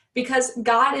 And because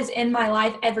God is in my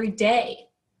life every day.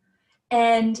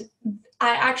 And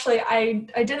I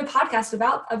did a podcast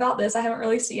about this. I haven't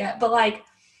released it yet, but like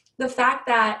the fact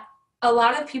that a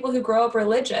lot of people who grow up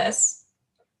religious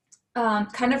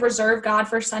kind of reserve God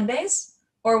for Sundays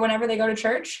or whenever they go to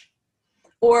church,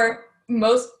 or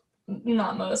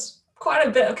quite a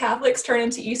bit of Catholics turn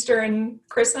into Easter and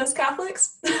Christmas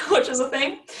Catholics, which is a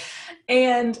thing.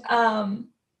 And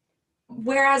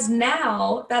whereas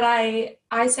now that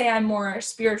I say I'm more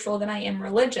spiritual than I am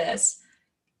religious,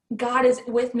 God is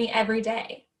with me every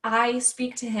day. I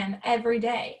speak to him every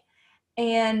day.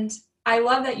 And I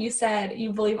love that you said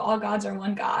you believe all gods are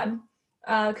one God,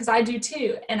 because I do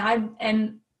too.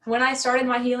 And when I started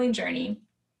my healing journey,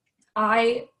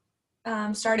 I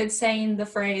started saying the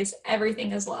phrase,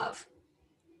 everything is love.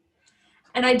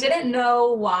 And I didn't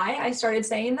know why I started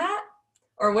saying that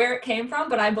or where it came from,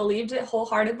 but I believed it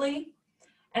wholeheartedly.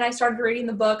 And I started reading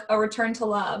the book, A Return to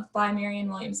Love by Marianne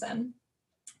Williamson.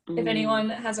 If anyone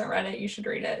hasn't read it, you should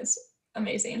read it. It's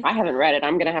amazing. I haven't read it.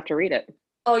 I'm going to have to read it.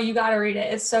 Oh, you got to read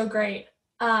it. It's so great.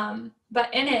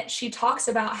 But in it, she talks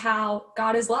about how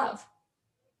God is love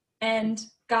and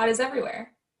God is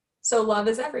everywhere. So love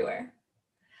is everywhere.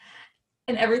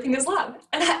 And everything is love.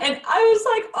 And I was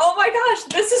like, oh my gosh,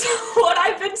 this is what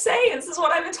I've been saying. This is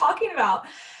what I've been talking about.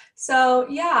 So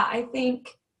yeah, I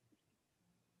think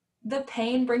the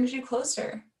pain brings you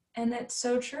closer. And it's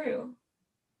so true.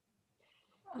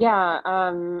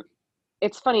 Yeah,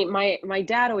 it's funny. My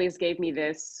dad always gave me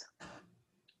this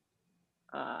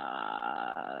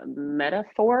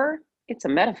metaphor. It's a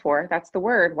metaphor. That's the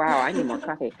word. Wow, I need more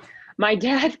coffee. My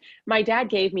dad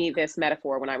gave me this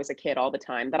metaphor when I was a kid all the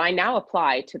time that I now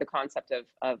apply to the concept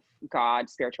of God,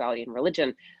 spirituality, and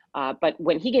religion. But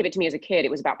when he gave it to me as a kid,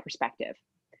 it was about perspective.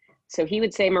 So he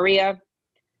would say, Maria,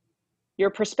 your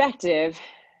perspective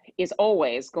is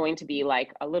always going to be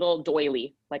like a little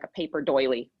doily, like a paper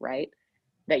doily, right?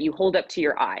 That you hold up to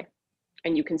your eye,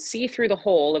 and you can see through the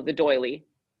hole of the doily,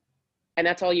 and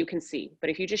that's all you can see. But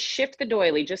if you just shift the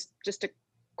doily just a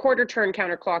quarter turn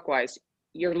counterclockwise,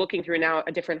 you're looking through now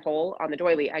a different hole on the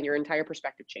doily, and your entire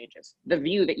perspective changes. The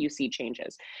view that you see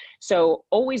changes. So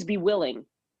always be willing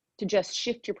to just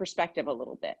shift your perspective a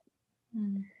little bit.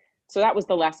 So that was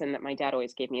the lesson that my dad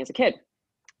always gave me as a kid.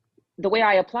 The way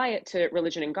I apply it to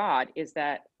religion and God is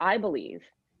that I believe,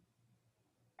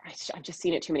 I've just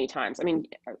seen it too many times. I mean,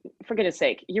 for goodness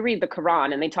sake, you read the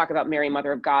Quran and they talk about Mary,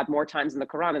 Mother of God, more times in the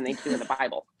Quran than they do in the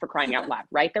Bible, for crying out loud,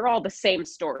 right? They're all the same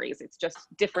stories. It's just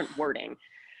different wording.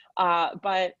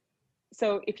 But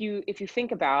so if you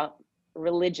think about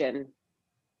religion,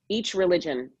 each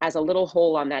religion has a little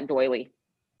hole on that doily.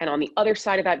 And on the other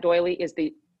side of that doily is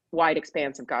the wide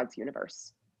expanse of God's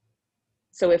universe.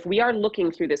 So if we are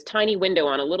looking through this tiny window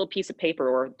on a little piece of paper,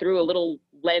 or through a little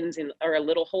lens or a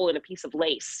little hole in a piece of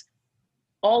lace,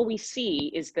 all we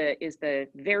see is the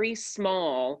very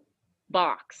small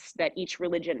box that each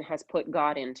religion has put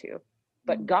God into.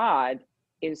 But God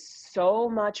is so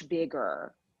much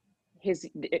bigger. Its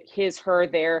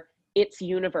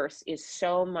universe is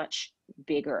so much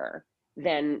bigger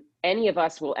than any of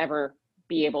us will ever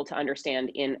be able to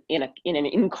understand in an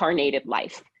incarnated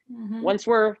life. Once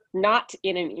we're not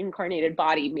in an incarnated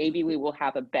body, maybe we will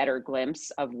have a better glimpse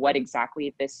of what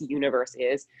exactly this universe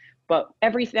is. But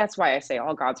that's why I say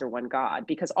all gods are one God,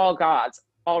 because all gods,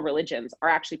 all religions are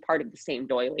actually part of the same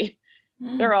doily.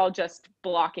 They're all just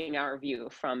blocking our view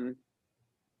from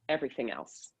everything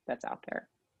else that's out there.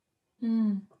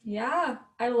 Yeah,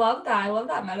 I love that. I love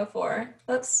that metaphor.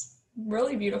 That's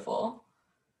really beautiful.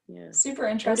 Yeah. Super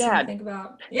interesting to think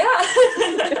about. Yeah.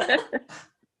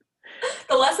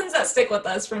 The lessons that stick with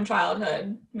us from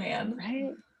childhood, man.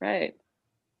 Right.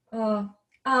 So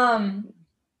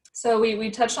we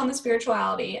touched on the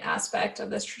spirituality aspect of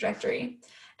this trajectory.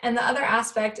 And the other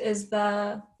aspect is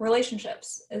the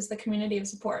relationships, is the community of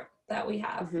support that we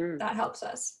have that helps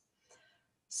us.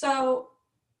 So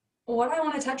what I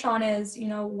want to touch on is,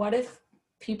 what if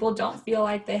people don't feel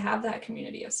like they have that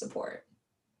community of support?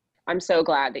 I'm so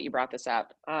glad that you brought this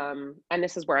up. And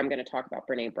this is where I'm going to talk about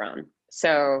Brene Brown.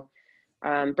 So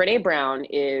Brene Brown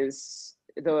is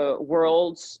the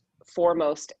world's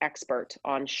foremost expert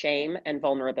on shame and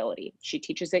vulnerability. She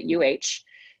teaches at UH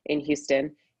in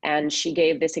Houston, and she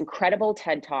gave this incredible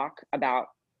TED Talk about,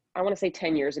 I want to say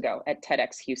 10 years ago at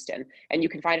TEDx Houston. And you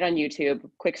can find it on YouTube.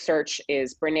 Quick search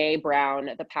is Brene Brown,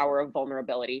 The Power of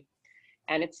Vulnerability.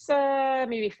 And it's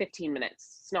maybe 15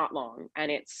 minutes. It's not long,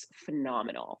 and it's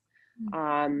phenomenal.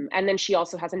 And then she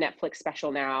also has a Netflix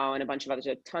special now, and a bunch of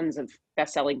other tons of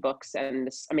best-selling books and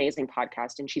this amazing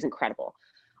podcast, and she's incredible.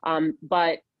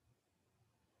 But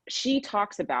she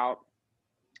talks about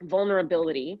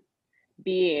vulnerability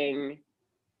being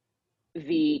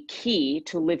the key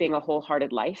to living a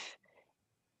wholehearted life,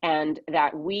 and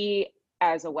that we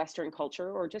as a Western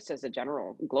culture, or just as a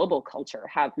general global culture,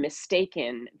 have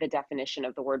mistaken the definition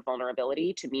of the word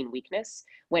vulnerability to mean weakness,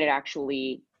 when it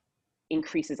actually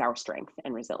increases our strength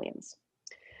and resilience.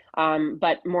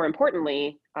 But more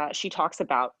importantly, she talks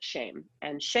about shame.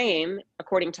 And shame,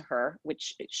 according to her,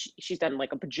 which she's done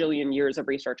like a bajillion years of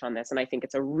research on this, and I think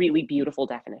it's a really beautiful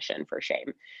definition for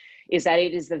shame, is that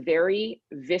it is the very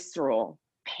visceral,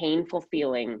 painful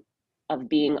feeling of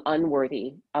being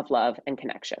unworthy of love and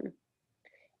connection.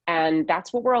 And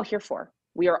that's what we're all here for.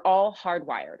 We are all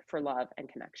hardwired for love and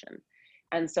connection.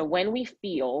 And so when we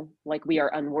feel like we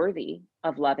are unworthy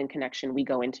of love and connection, we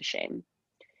go into shame.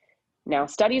 Now,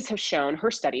 studies have shown, her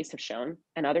studies have shown,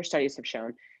 and other studies have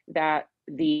shown, that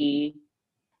there's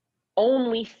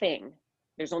only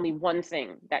one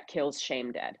thing that kills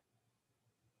shame dead.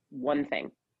 One thing.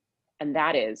 And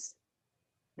that is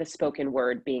the spoken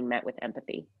word being met with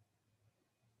empathy.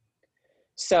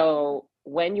 So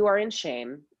when you are in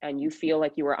shame and you feel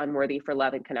like you are unworthy for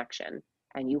love and connection,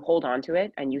 and you hold on to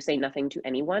it and you say nothing to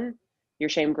anyone, Your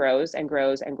shame grows and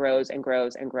grows and grows and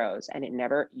grows and grows. And it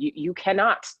never, you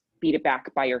cannot beat it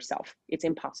back by yourself. It's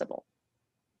impossible.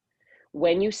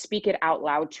 When you speak it out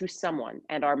loud to someone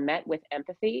and are met with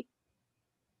empathy,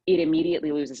 it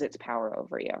immediately loses its power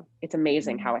over you. It's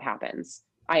amazing how it happens.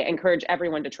 I encourage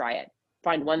everyone to try it.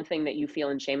 Find one thing that you feel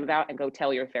in shame about and go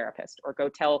tell your therapist, or go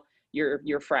tell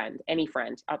your friend, any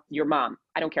friend, your mom,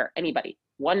 I don't care, anybody,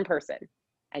 one person,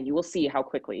 and you will see how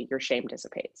quickly your shame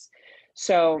dissipates.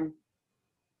 So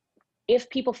if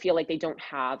people feel like they don't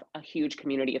have a huge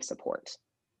community of support,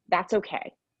 that's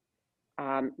okay.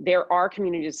 There are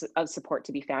communities of support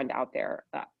to be found out there.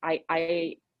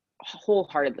 I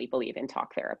wholeheartedly believe in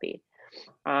talk therapy.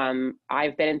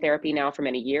 I've been in therapy now for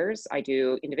many years. I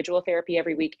do individual therapy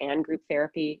every week and group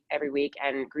therapy every week.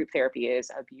 And group therapy is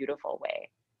a beautiful way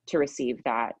to receive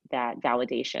that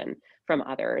validation from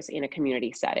others in a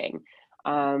community setting.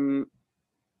 So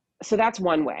that's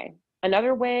one way.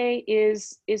 Another way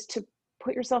is to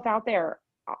put yourself out there.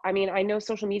 I mean, I know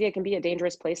social media can be a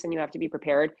dangerous place, and you have to be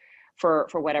prepared for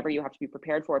whatever you have to be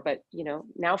prepared for. But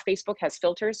now Facebook has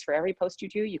filters for every post you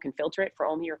do. You can filter it for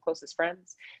only your closest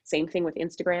friends. Same thing with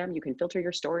Instagram. You can filter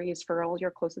your stories for all your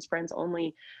closest friends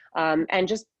only. And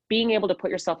just being able to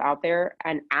put yourself out there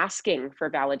and asking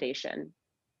for validation.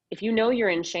 If you know you're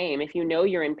in shame, if you know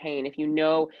you're in pain, if you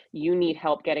know you need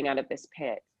help getting out of this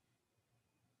pit,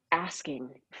 asking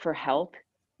for help,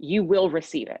 you will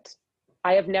receive it.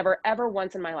 I have never, ever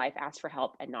once in my life asked for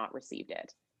help and not received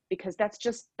it, because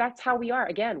that's how we are.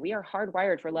 Again, we are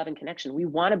hardwired for love and connection. We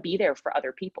want to be there for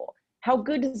other people. How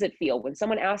good does it feel when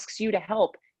someone asks you to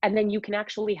help and then you can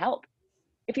actually help?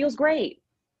 It feels great.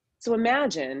 So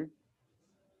imagine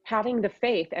having the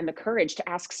faith and the courage to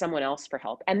ask someone else for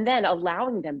help and then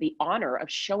allowing them the honor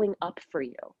of showing up for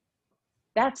you.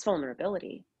 That's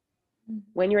vulnerability.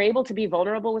 When you're able to be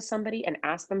vulnerable with somebody and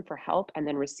ask them for help and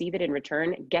then receive it in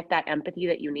return, get that empathy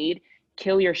that you need,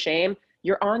 kill your shame,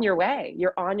 you're on your way.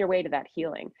 You're on your way to that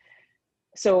healing.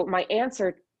 So my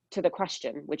answer to the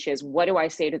question, which is, what do I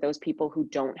say to those people who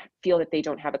don't feel that they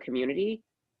don't have a community?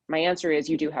 My answer is,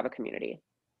 you do have a community.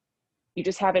 You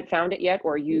just haven't found it yet,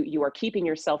 or you are keeping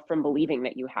yourself from believing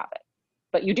that you have it.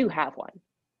 But you do have one.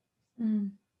 Mm.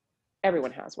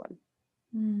 Everyone has one.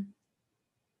 Mm.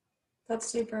 That's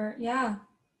super. Yeah.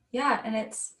 Yeah. And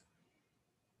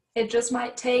it just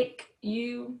might take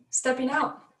you stepping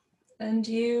out and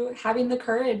you having the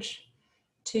courage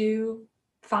to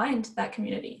find that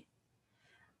community.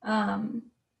 And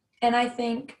I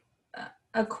think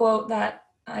a quote that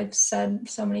I've said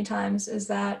so many times is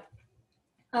that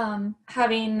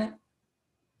having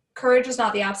courage is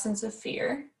not the absence of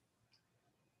fear.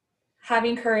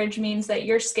 Having courage means that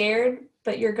you're scared,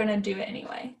 but you're going to do it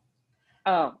anyway.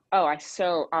 Oh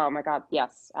my God.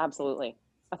 Yes, absolutely.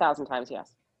 1,000 times.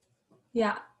 Yes.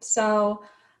 Yeah. So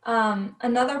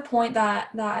another point that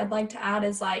I'd like to add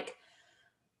is, like,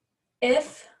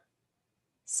 if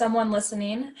someone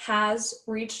listening has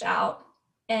reached out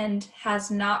and has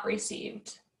not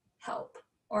received help,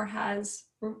 or has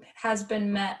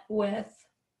been met with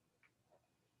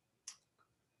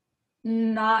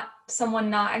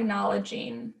someone not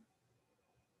acknowledging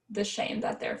the shame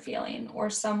that they're feeling, or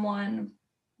someone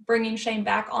bringing shame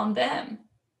back on them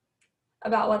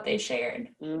about what they shared,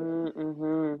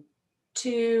 Mm-hmm.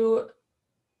 to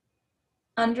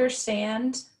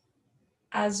understand,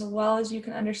 as well as you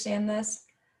can understand this,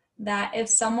 that if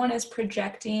someone is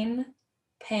projecting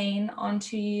pain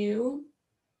onto you,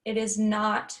 it is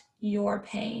not your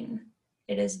pain,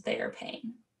 it is their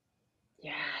pain.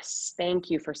 Yes. Thank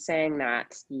you for saying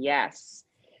that. Yes.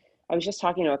 I was just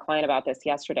talking to a client about this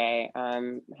yesterday,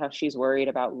 how she's worried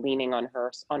about leaning on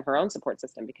her own support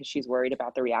system because she's worried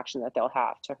about the reaction that they'll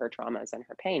have to her traumas and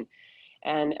her pain.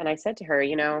 And I said to her,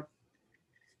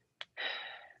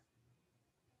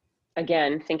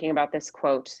 again, thinking about this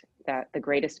quote, that the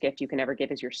greatest gift you can ever give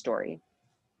is your story,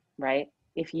 right?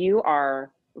 If you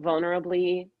are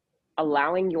vulnerably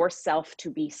allowing yourself to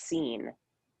be seen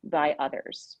by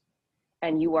others,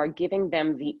 and you are giving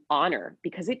them the honor,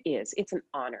 because it's an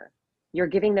honor. You're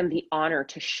giving them the honor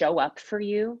to show up for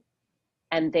you,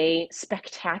 and they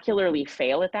spectacularly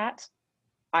fail at that,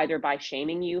 either by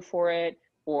shaming you for it,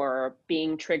 or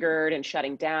being triggered and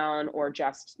shutting down, or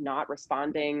just not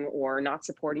responding, or not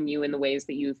supporting you in the ways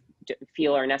that you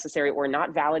feel are necessary, or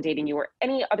not validating you, or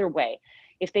any other way.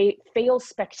 If they fail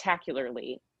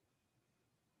spectacularly,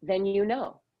 then you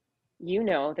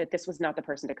know that this was not the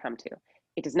person to come to.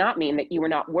 It does not mean that you were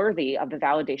not worthy of the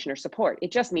validation or support.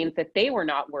 It just means that they were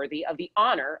not worthy of the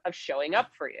honor of showing up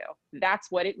for you.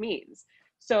 That's what it means.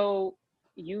 So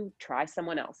you try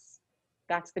someone else.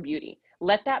 That's the beauty.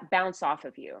 Let that bounce off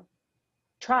of you.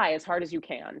 try as hard as you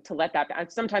can to let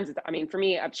that, sometimes it's, I mean, for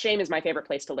me, shame is my favorite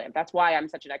place to live. That's why I'm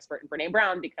such an expert in Brene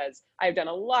Brown, because I've done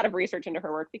a lot of research into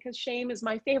her work, because shame is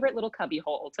my favorite little cubby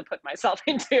hole to put myself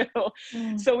into.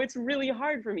 Mm. So it's really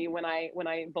hard for me when I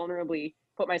vulnerably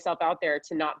put myself out there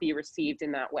to not be received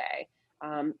in that way.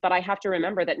 But I have to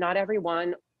remember that not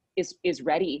everyone is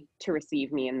ready to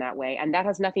receive me in that way, and that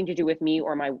has nothing to do with me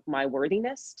or my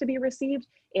worthiness to be received.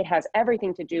 It has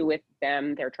everything to do with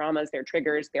them, their traumas, their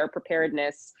triggers, their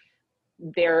preparedness,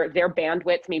 their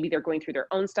bandwidth. Maybe they're going through their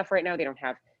own stuff right now. They don't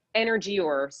have energy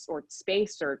or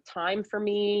space or time for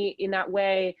me in that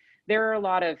way. There are a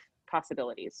lot of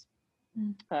possibilities.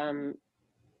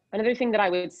 Another thing that I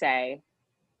would say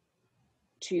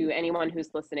to anyone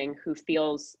who's listening who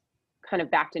feels kind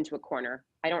of backed into a corner,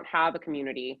 I don't have a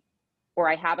community, or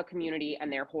I have a community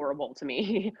and they're horrible to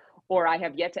me, or I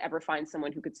have yet to ever find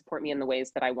someone who could support me in the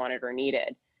ways that I wanted or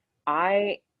needed,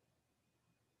 I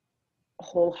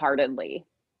wholeheartedly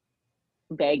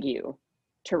beg you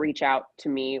to reach out to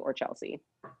me or Chelsea.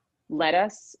 Let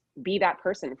us be that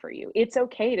person for you. It's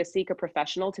okay to seek a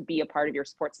professional to be a part of your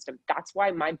support system. That's why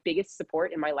my biggest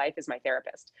support in my life is my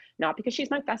therapist. Not because she's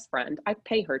my best friend. I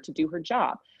pay her to do her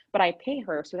job, but I pay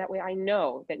her so that way I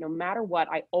know that no matter what,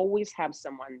 I always have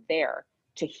someone there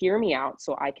to hear me out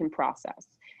so I can process.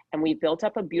 And we built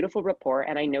up a beautiful rapport,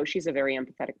 and I know she's a very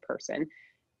empathetic person.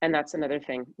 And that's another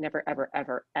thing. Never, ever,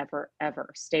 ever, ever,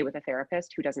 ever stay with a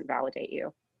therapist who doesn't validate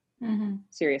you. Mm-hmm.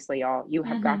 Seriously, y'all, you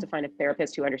have got to find a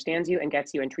therapist who understands you and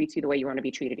gets you and treats you the way you want to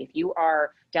be treated. If you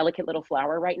are delicate little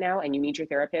flower right now and you need your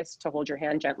therapist to hold your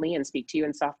hand gently and speak to you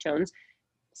in soft tones,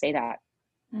 say that.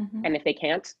 Mm-hmm. And if they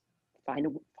can't,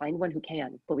 find one who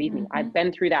can. Believe me, Mm-hmm. I've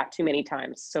been through that too many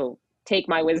times. So take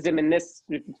my wisdom in this,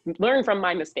 learn from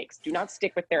my mistakes. Do not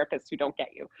stick with therapists who don't get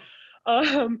you.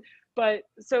 But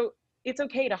so it's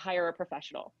okay to hire a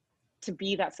professional to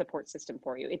be that support system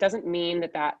for you. It doesn't mean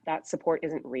that support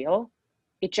isn't real.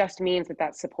 It just means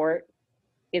that support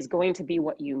is going to be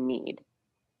what you need,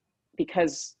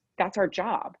 because that's our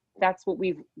job. That's what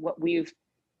we've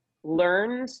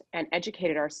learned and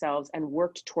educated ourselves and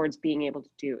worked towards being able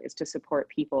to do, is to support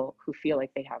people who feel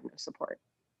like they have no support.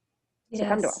 So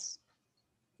come to Yes. us.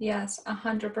 Yes,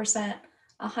 100%.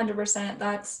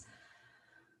 100%.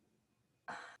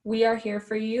 We are here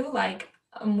for you. Like,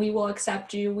 we will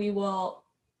accept you. We will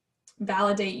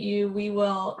validate you. We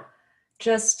will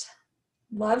just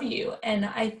love you. And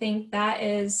I think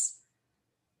that's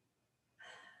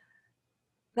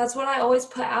what I always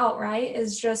put out, right?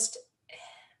 Is just,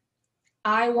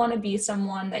 I want to be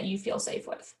someone that you feel safe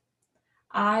with.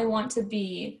 I want to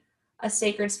be a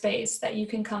sacred space that you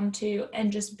can come to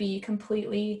and just be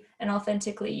completely and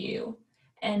authentically you,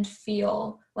 and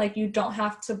feel like you don't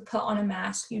have to put on a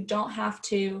mask. You don't have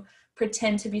to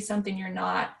pretend to be something you're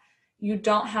not. You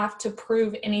don't have to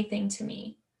prove anything to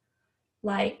me.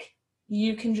 Like,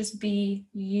 you can just be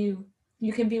you.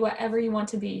 You can be whatever you want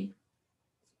to be.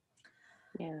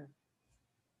 Yeah.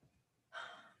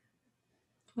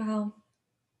 Wow.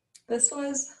 This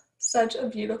was such a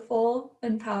beautiful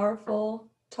and powerful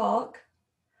talk.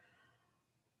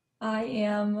 I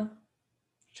am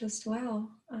just, wow,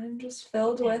 I'm just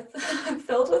filled with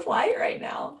filled with light right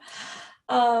now.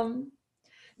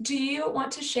 Do you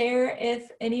want to share, if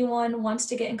anyone wants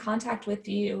to get in contact with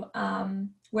you,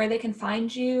 where they can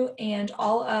find you? And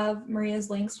all of Maria's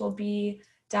links will be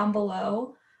down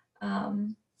below.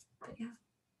 But yeah.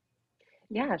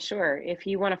 Yeah, sure. If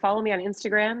you want to follow me on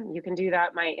Instagram, you can do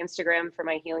that. My Instagram for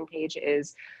my healing page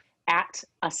is at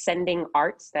Ascending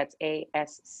Arts. That's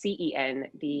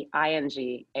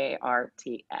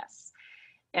ASCENDINGARTS.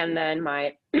 And then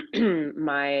my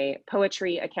my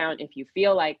poetry account, if you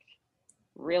feel like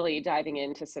really diving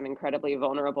into some incredibly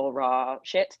vulnerable raw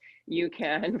shit, you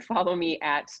can follow me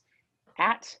at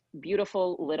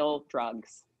Beautiful Little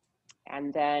Drugs.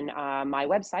 And then my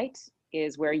website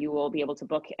is where you will be able to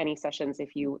book any sessions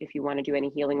if you want to do any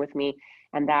healing with me,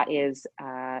 and that is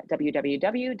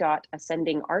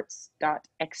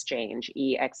www.ascendingarts.exchange,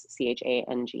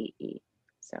 EXCHANGE.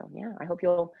 So yeah, I hope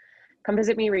you'll come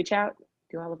visit me, reach out,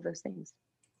 do all of those things.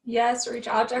 Yes, reach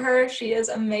out to her. She is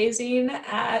amazing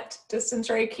at distance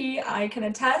Reiki. I can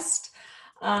attest.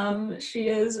 She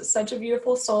is such a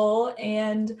beautiful soul,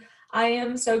 and I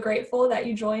am so grateful that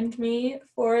you joined me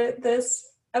for this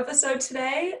episode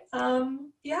today.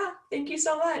 Yeah, thank you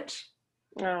so much.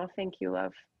 Oh, thank you,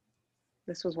 love.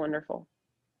 This was wonderful.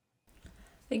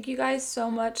 Thank you guys so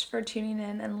much for tuning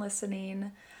in and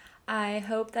listening. I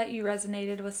hope that you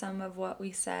resonated with some of what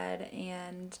we said,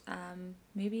 and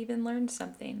maybe even learned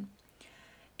something.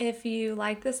 If you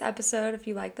like this episode, if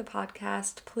you like the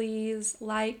podcast, please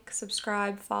like,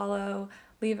 subscribe, follow,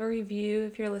 leave a review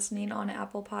if you're listening on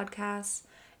Apple Podcasts.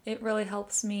 It really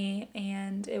helps me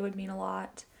and it would mean a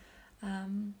lot.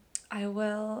 I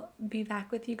will be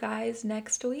back with you guys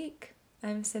next week.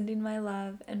 I'm sending my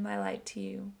love and my light to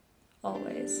you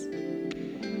always.